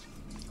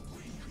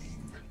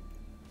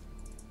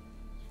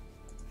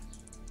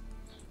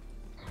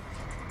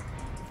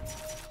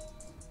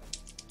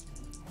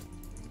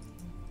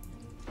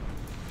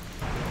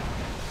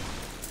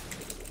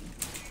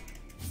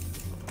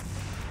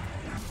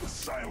 The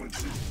silence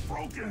is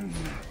broken.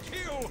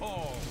 Kill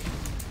hall.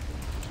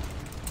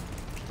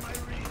 My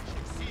reach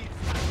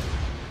exceeds.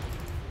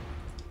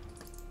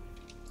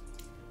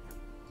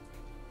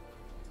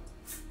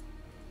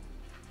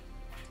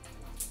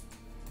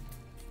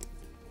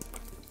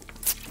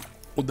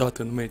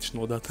 Odată în meci,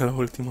 nu odată la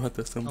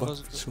ultimată să-mi Am bag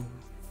văzut. piciorul.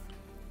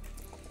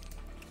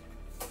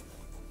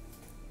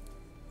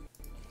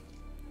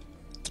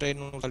 Trei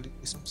nu la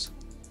licență.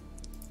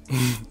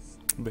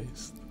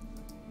 Best.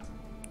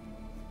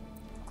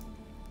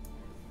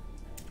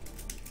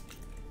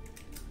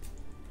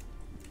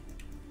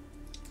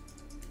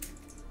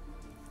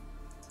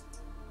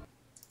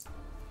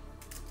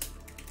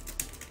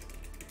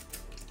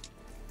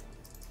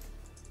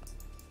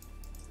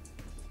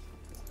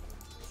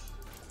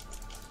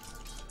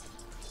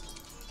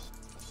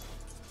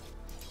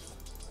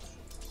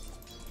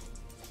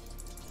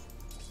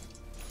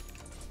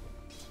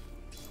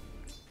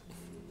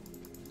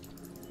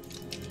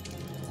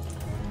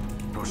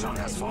 Roshan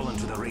has fallen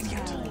to the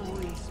radiant.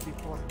 Always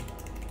before me.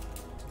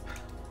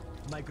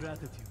 My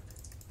gratitude.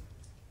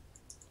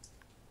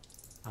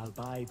 I'll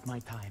bide my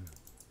time.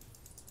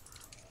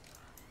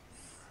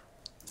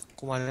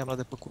 Cum le-am luat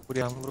de pe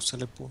curie, am vrut să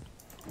le pun.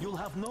 You'll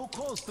have no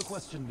cause to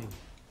question me.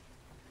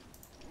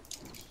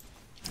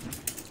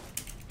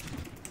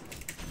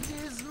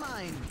 It is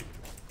mine.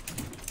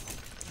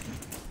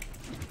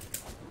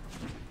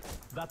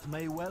 That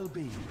may well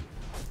be.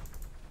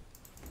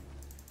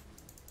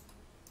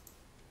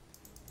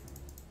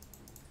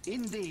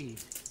 Indeed.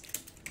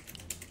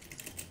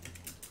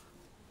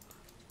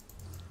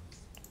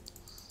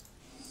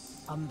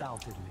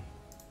 Undoubtedly.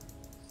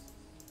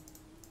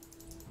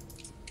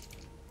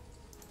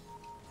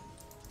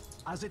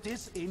 As it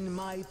is in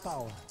my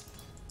power.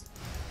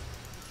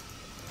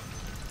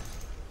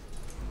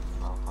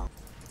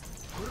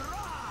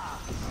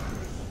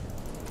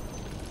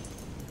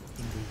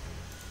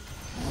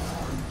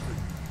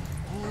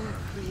 Whole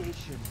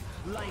creation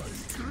lies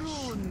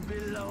strewn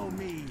below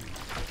me.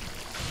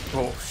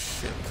 Oh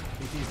shit.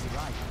 It is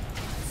right.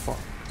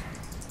 Fuck.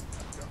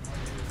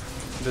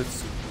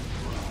 That's...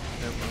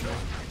 Never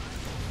mind.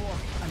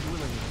 Forth and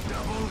willing.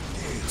 Double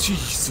kill.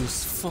 Jesus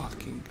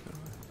fucking God.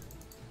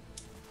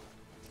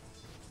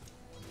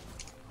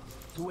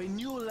 To a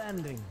new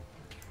landing.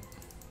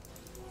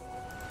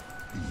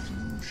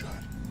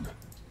 Illusion.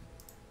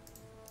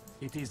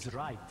 It is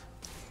right.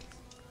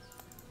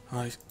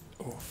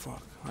 Oh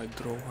fuck. I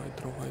draw.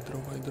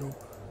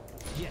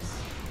 Yes.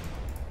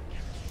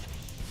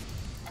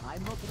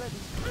 I'm not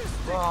ready.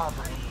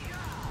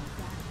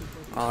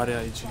 Are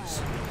IGs.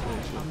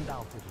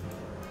 Undoubtedly.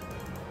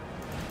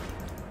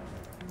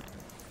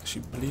 She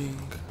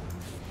blink.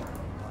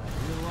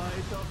 The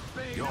light of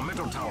pain. Your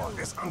middle tower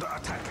is under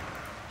attack.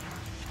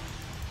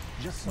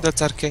 Just so.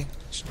 Dați arcane.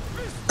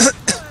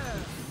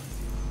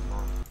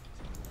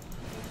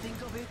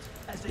 Think of it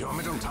as a Your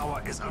middle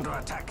tower is under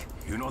attack.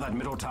 You know that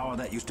middle tower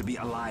that used to be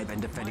alive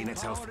and defending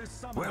itself?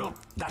 Well,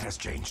 that has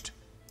changed.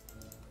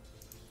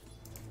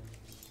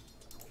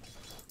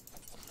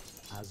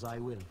 as I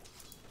will.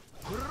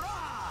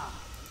 Hurrah!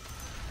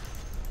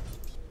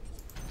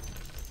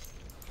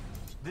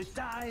 The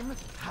time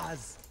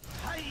has...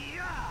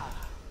 Hiya!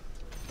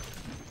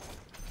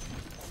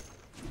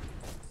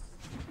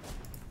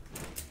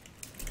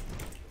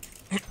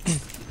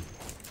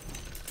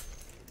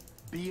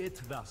 Be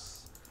it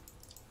thus.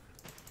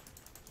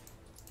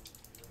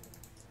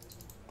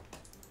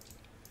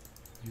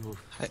 You've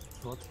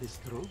thought this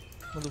through?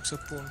 Mă duc să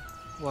pun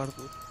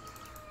ward-ul.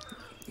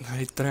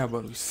 Ai treaba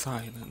lui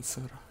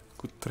Silencer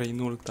cu 3-0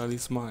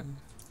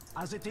 talismani.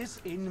 As it is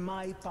in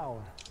my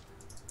power.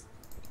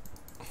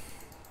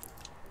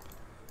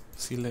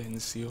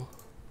 Silencio.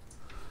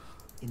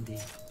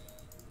 Indeed.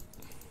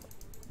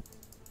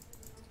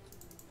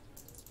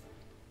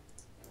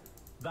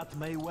 That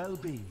may well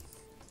be.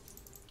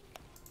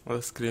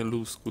 Ăla scrie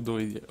Luz cu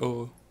 2 de...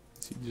 Oh,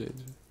 și GG.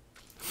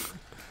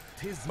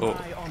 'Tis Oh.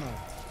 my honor.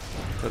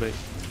 3.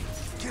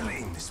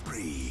 Killing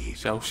spree.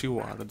 Și au și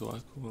ward-ul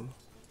acolo.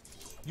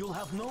 You'll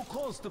have no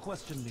cause to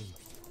question me.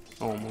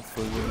 Oh, mă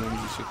făgă,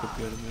 nu-mi zice că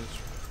pierd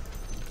meciul.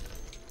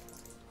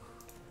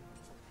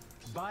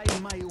 By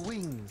my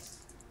wings.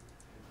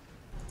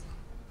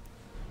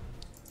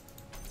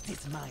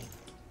 It's mine.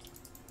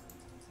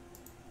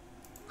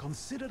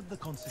 Consider the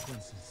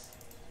consequences.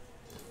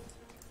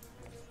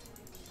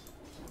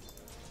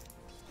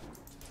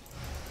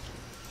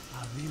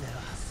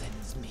 Avila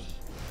sends me.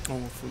 Oh,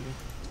 mă făgă.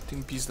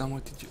 Te-mi pizda, mă,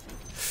 tine.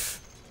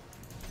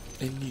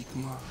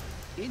 Enigma.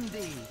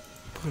 Indeed.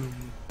 Până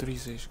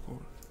 30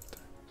 gol.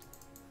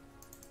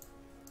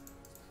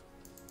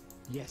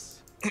 Yes.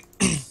 I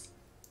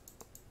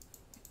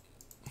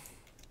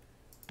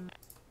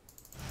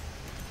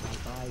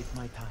bide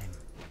my time.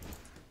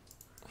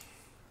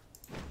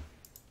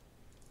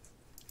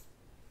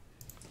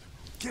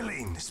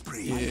 Killing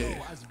spree. Yeah.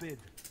 Go as bid.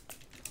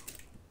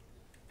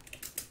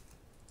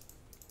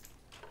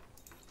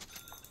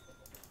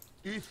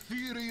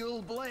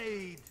 Ethereal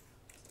blade.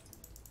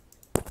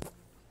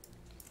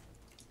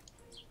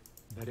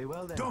 Very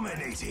well then.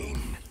 Dominating.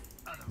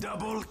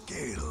 Double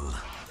kill.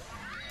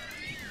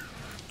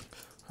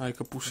 Hai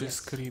că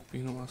pușesc creepy,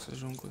 numai să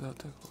ajung o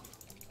dată acolo.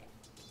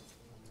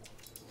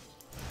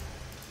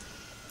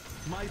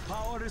 My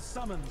power is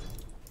summoned.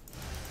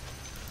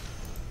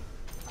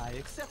 I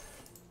accept.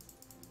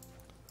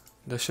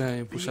 De așa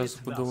îi pușează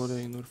cu 2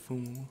 lane-uri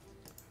fumul.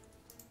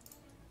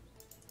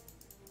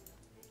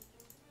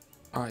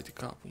 Ai de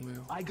capul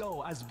meu. I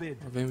go as bid.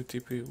 Avem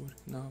TP-uri,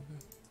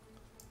 n-avem.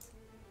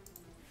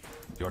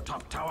 Your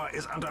top tower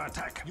is under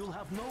attack. You'll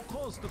have no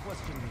cause to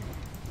question me.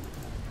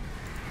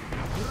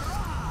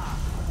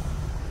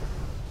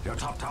 Your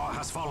top tower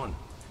has fallen.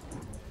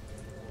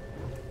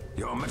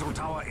 Your middle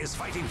tower is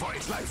fighting for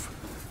its life.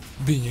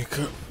 Bine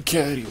că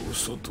carry-ul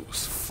s-a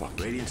dus, fuck.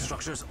 Radiant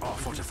structures are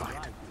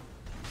fortified.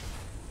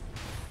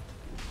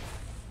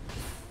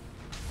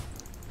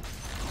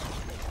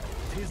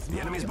 The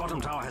enemy's bottom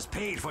tower has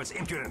paid for its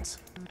impudence.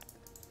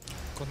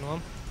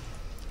 Continuăm.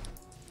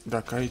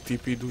 Dacă ai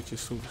TP, du-te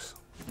sus.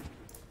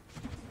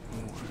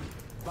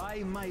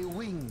 By my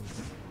wings.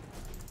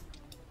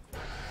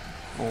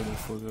 O, mă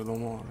făgă, îl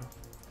omoară.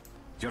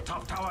 Your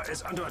top tower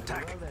is under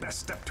attack. Best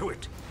step to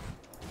it.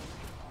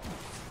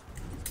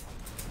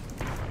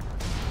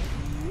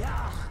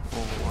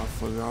 O, a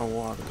făgă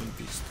ward în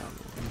pista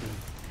lui.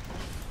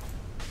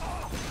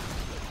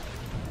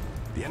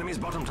 The enemy's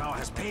bottom tower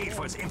has paid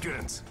for its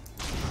impudence.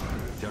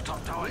 Your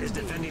top tower is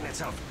defending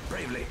itself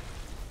bravely.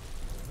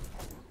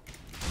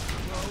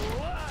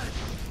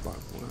 Bag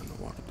una în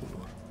ward-ul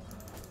lor.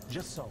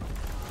 Just so.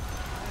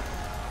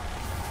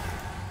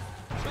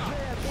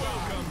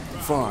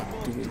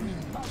 Fuck, dude.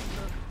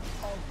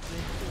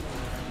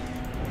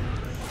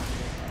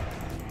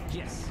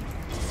 Yes.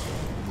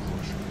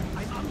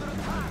 I'm under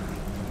attack.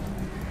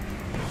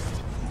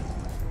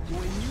 To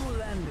a new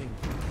landing.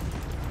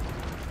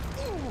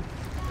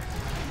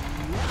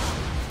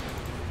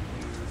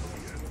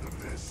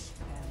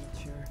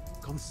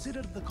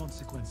 Consider the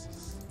consequences.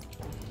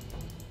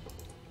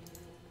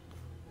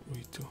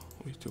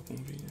 Uite-o cum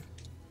vine.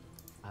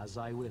 As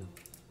I will.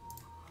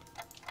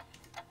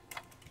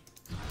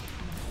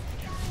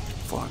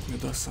 Fuck, mi-a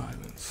dat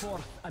silence.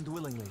 Forth and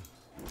willingly.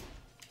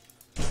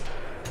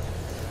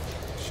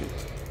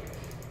 Shit.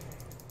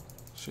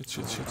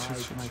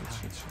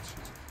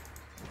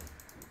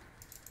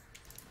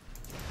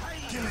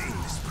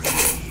 Killing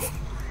spree.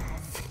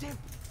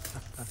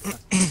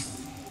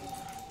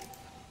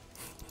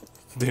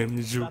 Damn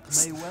That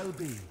jukes. may well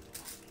be.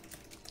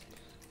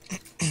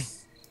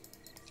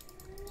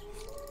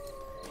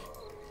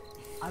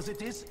 As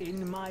it is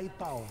in my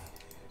power.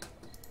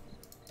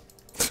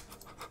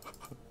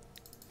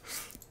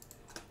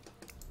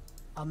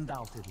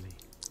 Undoubtedly.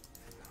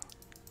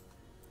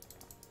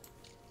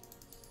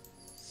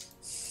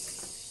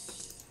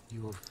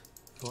 You've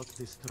thought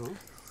this through?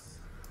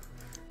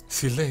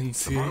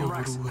 Silenție, Bottom eu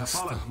racks vreau have asta,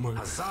 fallen. mă.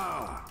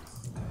 Huzzah!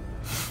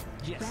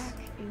 Yes.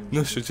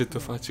 Nu știu ce te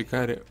face,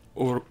 care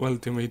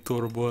ultimate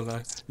turbo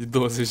ăla de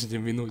 20 de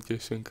minute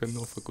și încă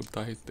nu a făcut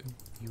item.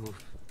 You've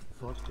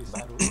thought this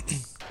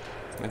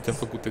through? Te-a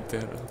făcut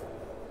Eternal.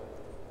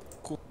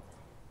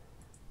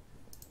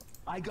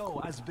 I go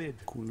as bid.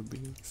 Cool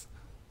beans.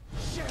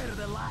 Share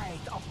the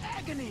light of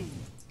agony.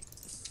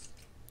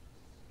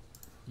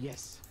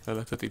 Yes.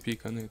 Ăla că te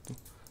pică netul.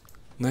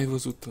 N-ai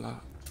văzut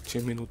la ce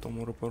minut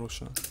omoră pe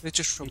roșa? De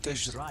ce It is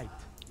șoptești? right.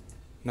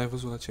 N-ai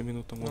văzut la ce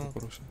minut omoră Nu. pe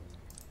roșa?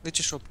 De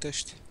ce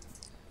șoptești?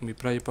 Mi-e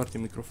prea departe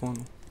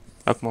microfonul.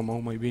 Acum mă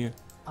aud mai bine.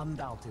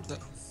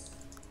 Undoubtedly.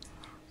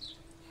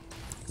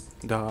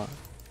 Da,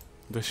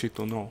 dă și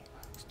tu nou.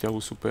 Te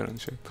auzi super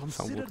încet. Sau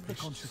Consider the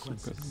vorbești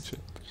consequences. super încet.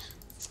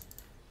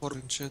 Ori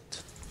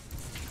încet.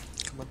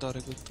 Că mă doare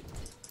gâtul.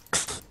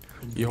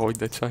 Ia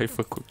uite ce ai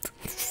făcut.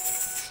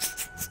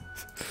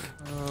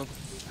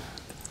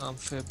 Am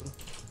febră.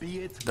 Be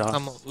it. Da.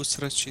 Am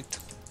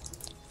usrăcit.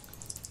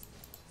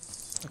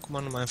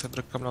 Acum nu mai am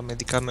febră, că am luat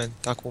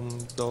medicament. Acum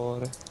 2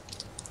 ore.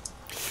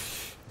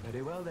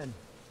 Very well then.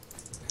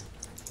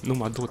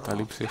 Numai Dota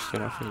lipsește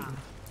la fel.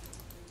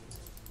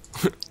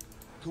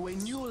 To a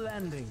new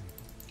landing.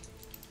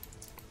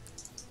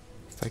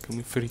 Stai că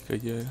mi-e frică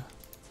de aia.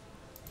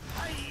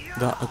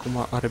 Da,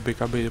 acum are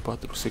BKB de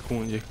 4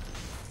 secunde.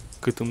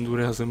 Cât îmi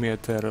durează mie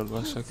Terrell,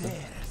 așa că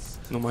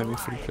nu mai mi-e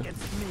frică.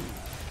 Against me.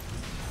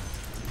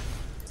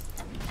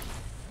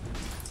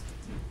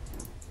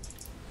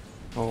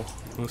 Oh,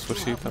 în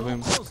sfârșit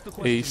avem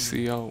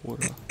AC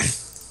aura.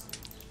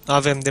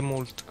 Avem de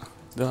mult.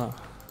 Da,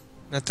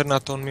 Ne-a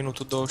terminat-o în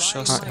minutul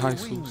 26. hai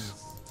sus.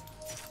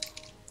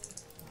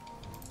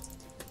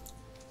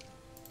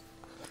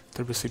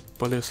 Trebuie să-i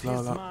pălesc la Is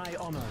ăla. my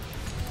honor.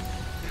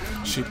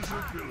 Shit.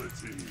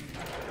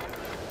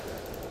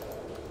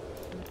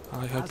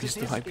 Hai As pistă,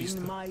 it hai is in pistă.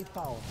 my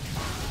power.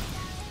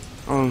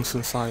 Oh,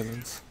 sunt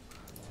silence.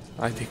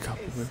 Hai de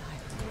capul meu.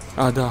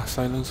 Ah, da,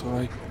 silence-ul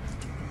ai.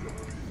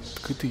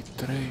 Cât e?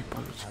 3,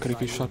 4, cred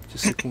că e 7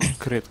 secunde,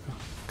 cred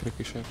că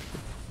e 7.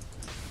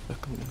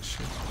 Dacă nu mă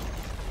înșel.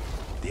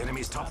 The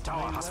enemy's top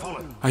tower has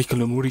fallen. Hai că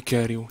lămuri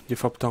carry-ul. De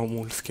fapt au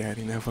mulți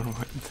carry, never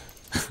mind.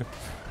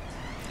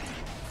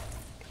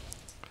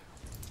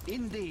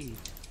 Indeed.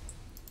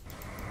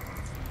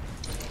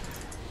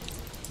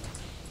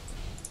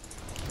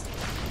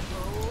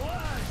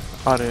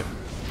 Are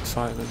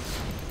silence.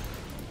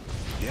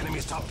 The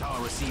enemy's top tower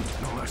received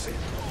no mercy.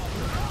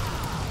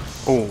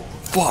 Oh,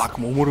 fuck,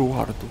 mă omoră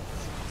ward-ul.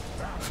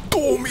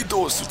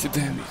 2200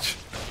 damage.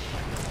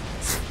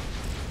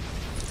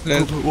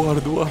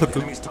 Ward-ul. The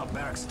enemy's top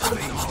barracks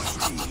slain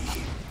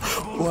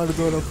spree.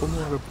 Ward-ul ăla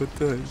pomoară pe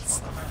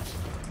tăți.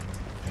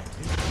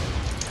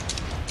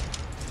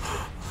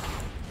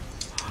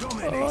 Hai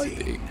Dominating.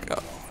 de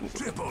cap.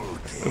 Triple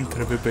kill. Îmi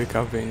trebuie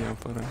BKB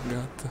neapărat,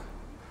 gata.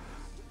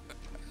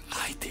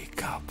 Hai de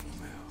capul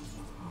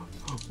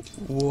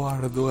meu.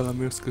 Ward-ul ăla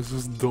mi-a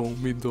scăzut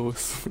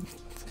 2200.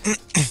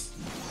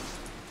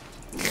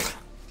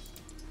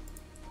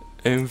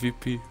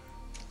 MVP.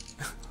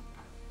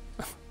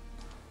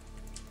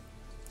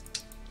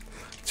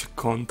 Ce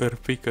counter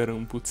picker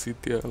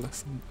împuțit e ăla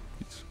să-mi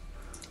pici.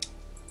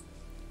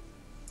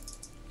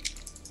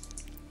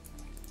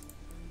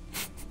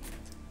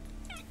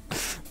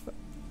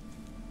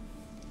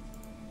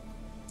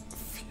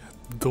 Fia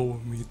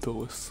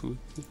 2200.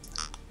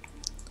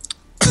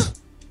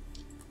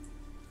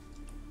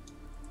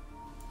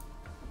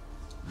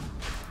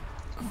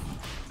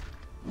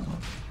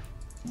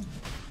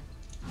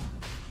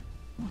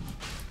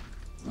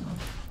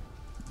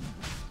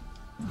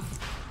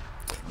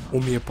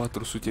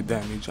 ...1400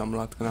 damage am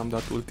luat când am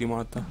dat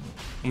ultimata.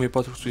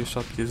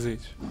 1470.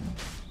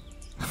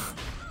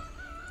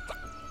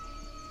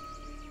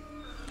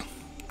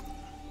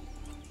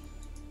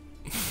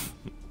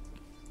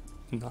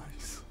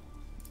 Nice.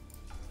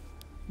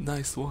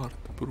 Nice ward,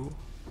 bro.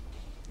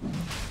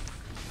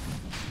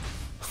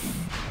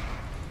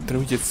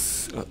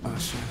 Trimiteți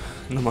așa.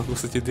 Nu m-a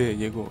gustat ideea,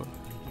 Egor.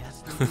 Yes,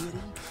 the weary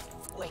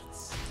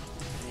waits.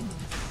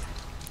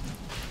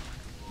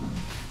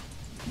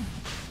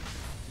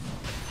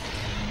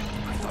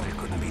 I thought it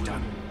couldn't be be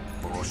done.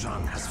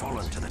 Boroshan has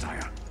fallen to the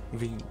Dire.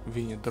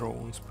 Vine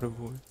drone spre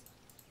voi.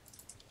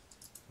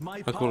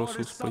 My Acolo power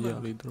is sus pe ea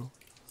summoned. lui drone.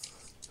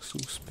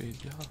 Sus pe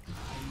ea.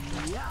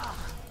 Yeah.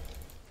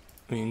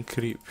 În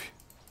creep.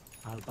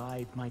 I'll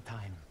bide my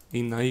time.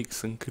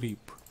 INAX în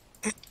creep.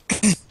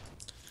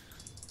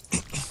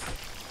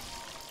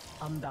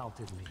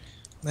 Undoubtedly.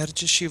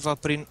 Merge și va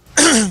prin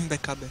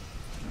BKB.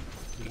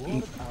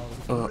 Ward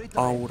I'll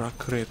retrain. Aura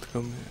cred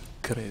că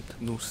cred,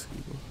 nu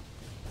sigur.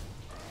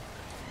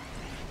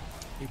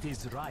 It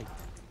is right.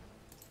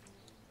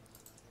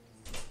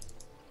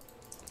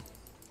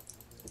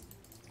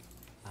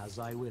 As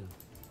I will.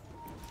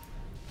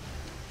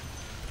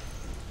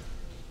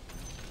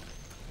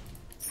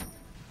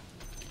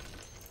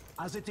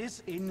 As it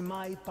is in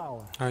my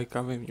power. Hai că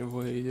avem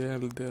nevoie de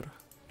Elder.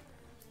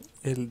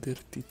 Elder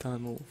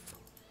Titanov.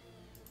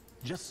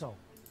 Just so.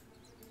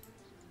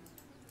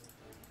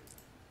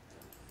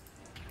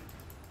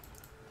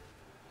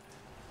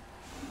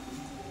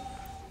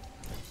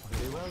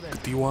 Very well then.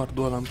 Cât e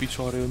wardul ăla în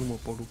picioare, eu nu mă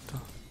pot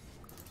lupta.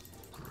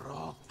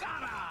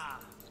 Rokara!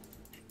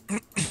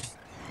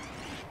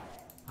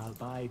 I'll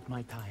bide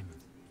my time.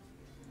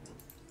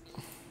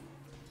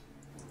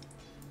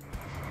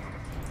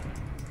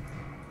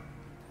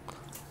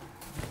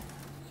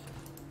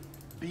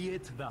 Be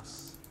it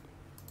thus.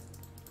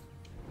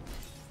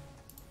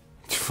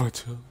 Ce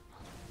face ăla?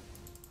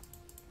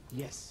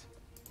 Yes.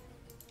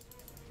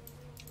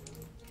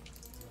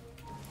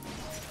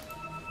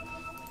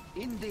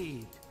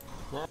 Indeed.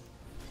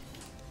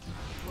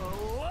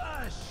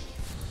 Wash!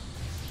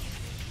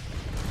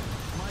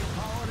 My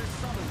power is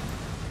summoned.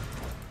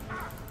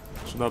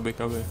 Și da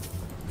BKB.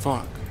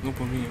 Fuck, nu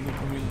pe mine, nu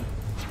pe mine.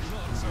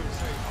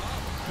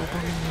 Nu pe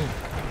mine.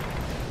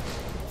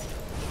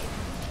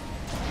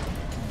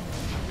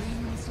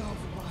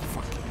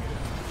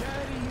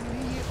 Carry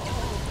me on.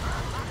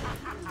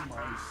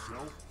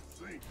 Myself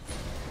think.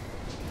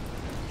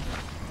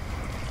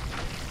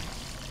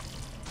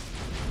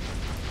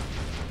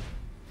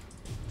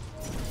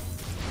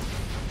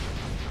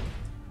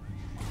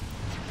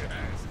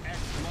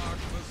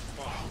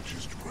 I'll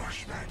just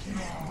rush back in.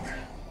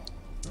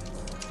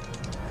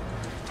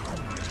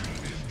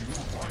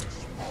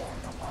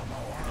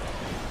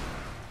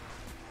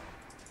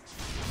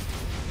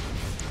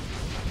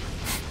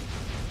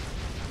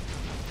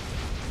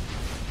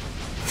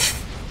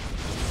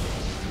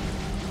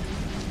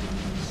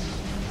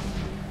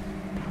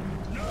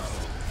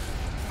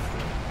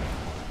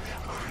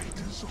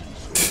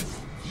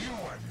 You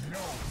are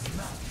no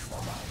match for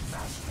my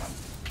master.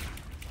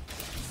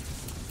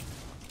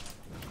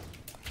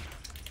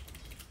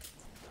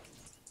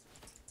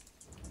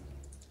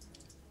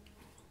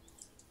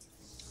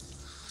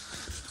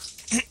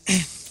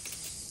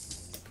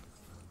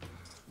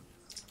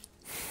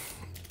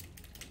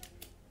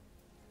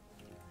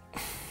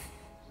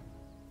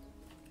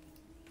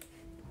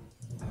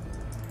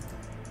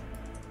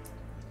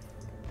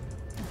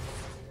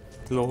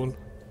 LOL.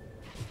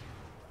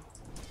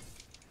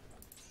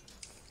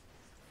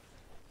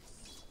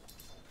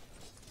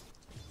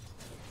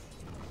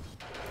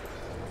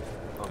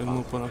 Că nu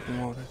până acum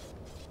moare.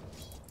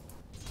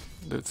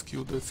 That's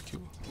Q, that's Q.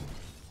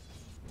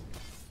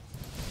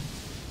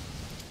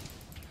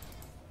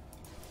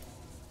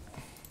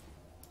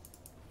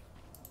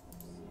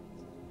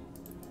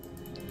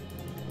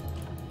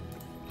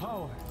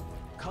 Power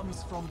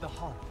comes from the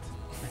heart,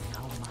 and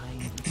now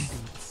mine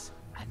beats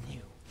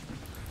anew.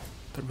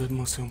 Trebuie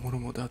mă să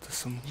omorâm odată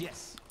să-mi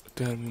Yes.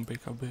 termin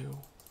BKB-ul.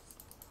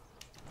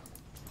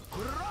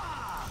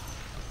 Hurrah!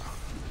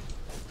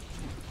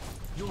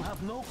 You'll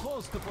have no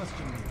cause to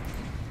question me.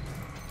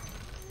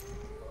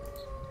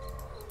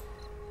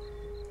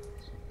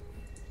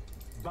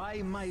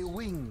 By my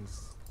wings.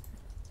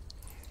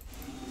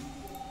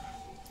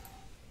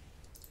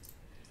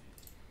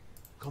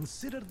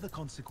 Consider the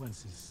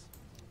consequences.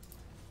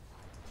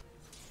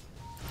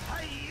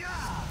 Hiya!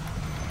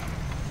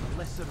 The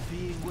lesser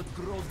being would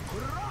grow.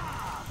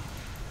 Hurrah!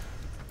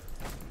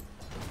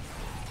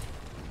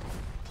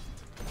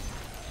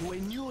 To a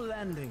new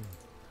landing.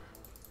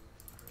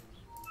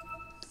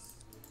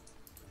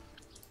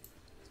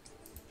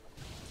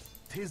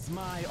 Tis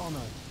my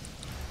honor.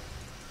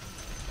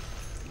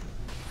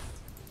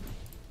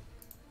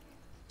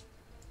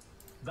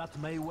 That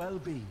may well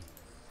be.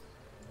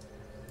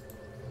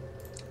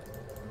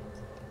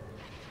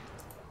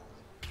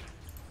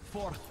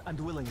 Forth and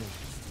willingly.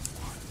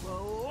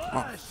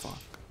 Ah, fuck.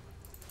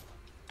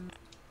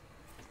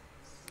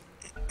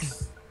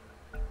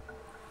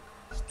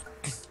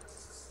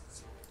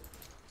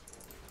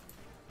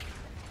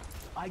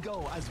 I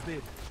go as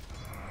bid.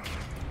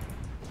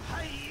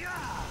 Hiya!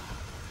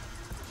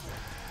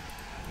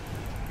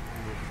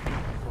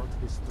 What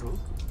is true?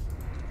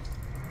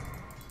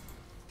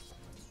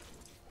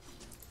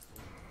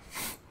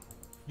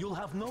 You'll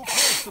have no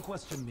cause to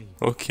question me.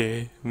 Ok,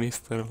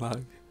 Mr.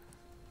 Lag.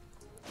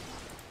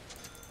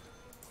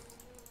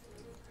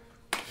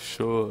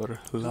 Sure,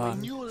 Lag.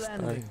 new Stai.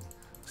 landing.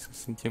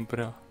 Suntem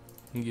prea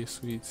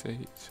înghesuiți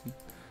aici.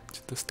 Ce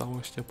te stau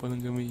ăștia pe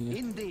lângă mine?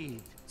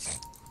 Indeed.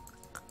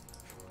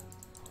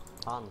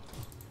 Hunt.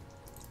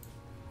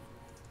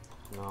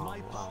 No, My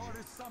power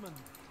is summoned.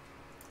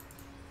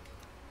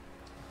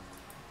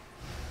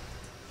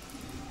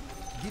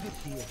 Give it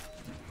here.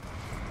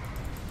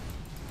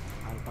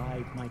 I'll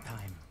bide my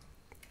time.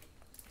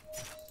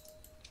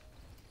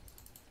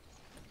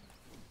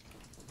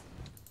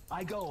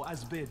 I go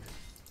as bid.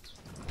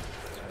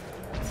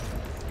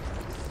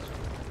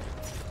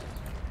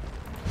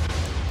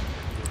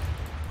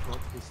 Got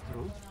this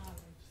through.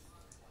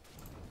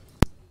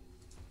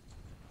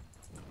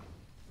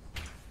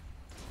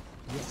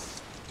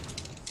 Yes.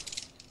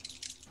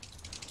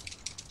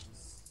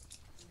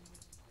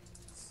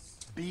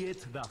 Be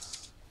it thus.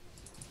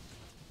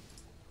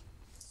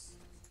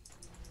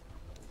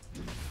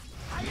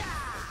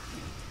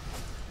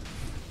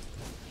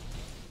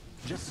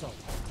 Just so.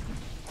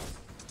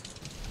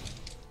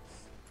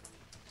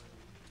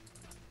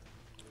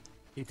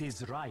 It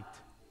is right.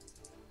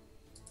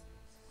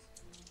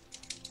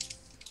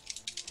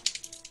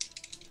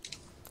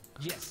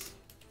 Yes.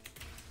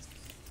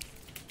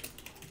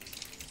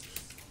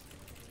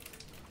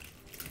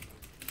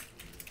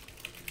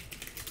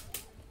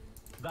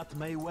 That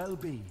may well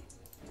be.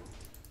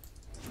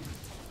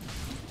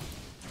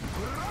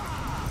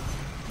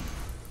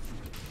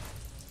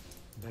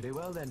 Very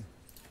well then.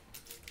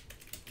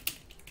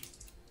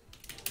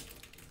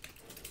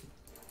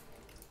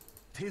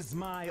 Tis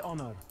my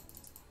honor.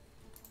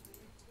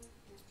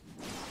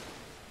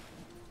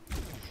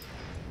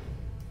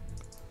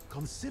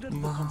 Consider the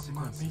Mamma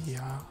consequences.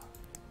 mia.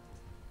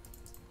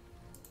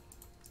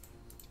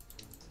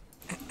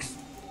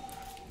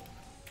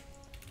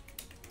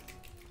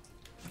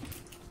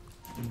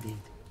 Indeed.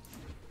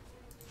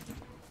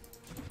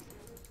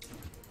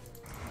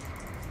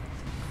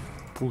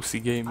 Pussy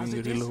As Gaming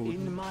it is Reload.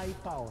 in my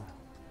power.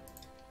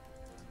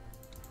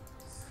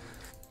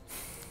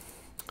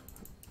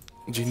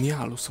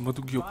 Genial, o să mă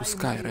duc eu cu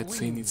Skywrath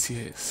să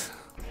inițiez.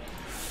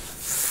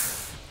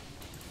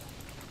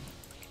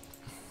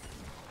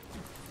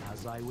 As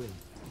I will.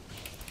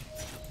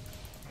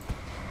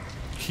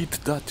 Hit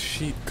that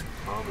shit.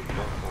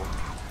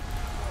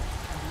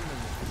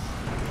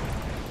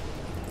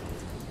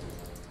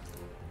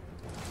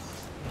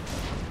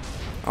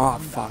 Ah,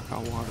 fuck,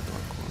 I wanted to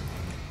go.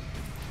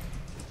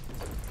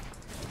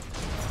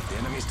 The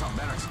enemy's top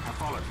barracks have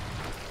fallen.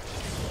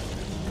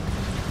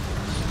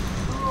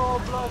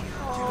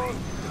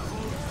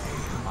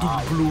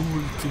 Dublu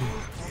ulti.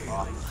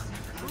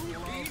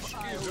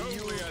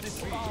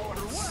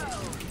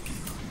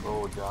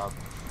 Good job.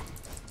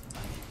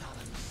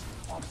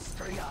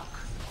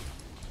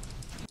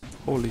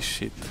 Holy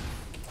shit.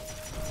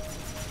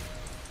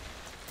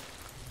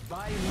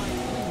 By my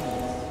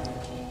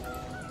wings.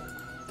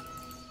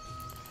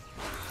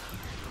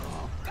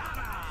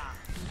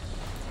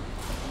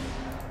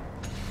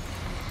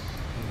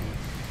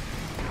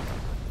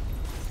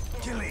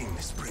 Killing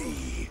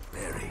spree.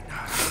 Very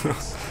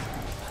nice.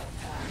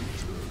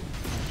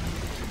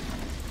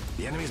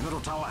 The enemy's middle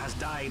tower has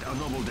died a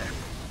noble death.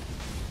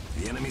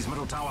 The enemy's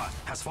middle tower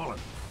has fallen.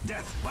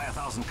 Death by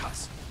 1,000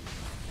 cuts.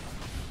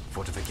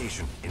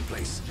 Fortification in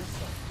place.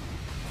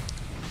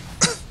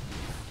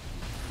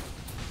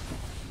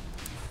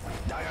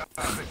 Dire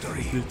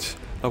victory. Deci,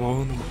 am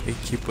avut o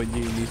echipă de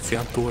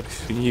inițiatori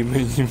și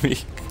nimeni nimic.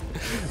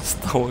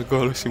 Stau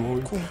acolo și mă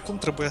uit. Cum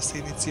trebuia să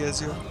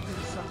inițiez eu?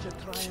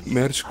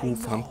 Mergi cu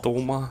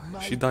fantoma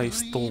și dai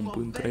stomp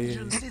între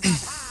ei.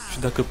 Și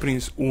dacă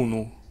prinzi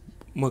unul,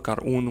 măcar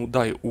unul,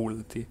 dai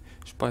ulti.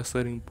 Și pe aia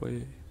sărim pe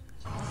ei.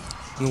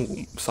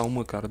 Nu, sau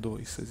măcar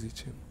doi, să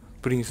zicem.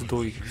 Prinzi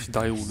doi și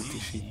dai ulti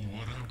și...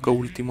 Că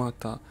ultima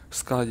ta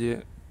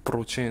scade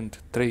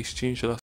procent, 35%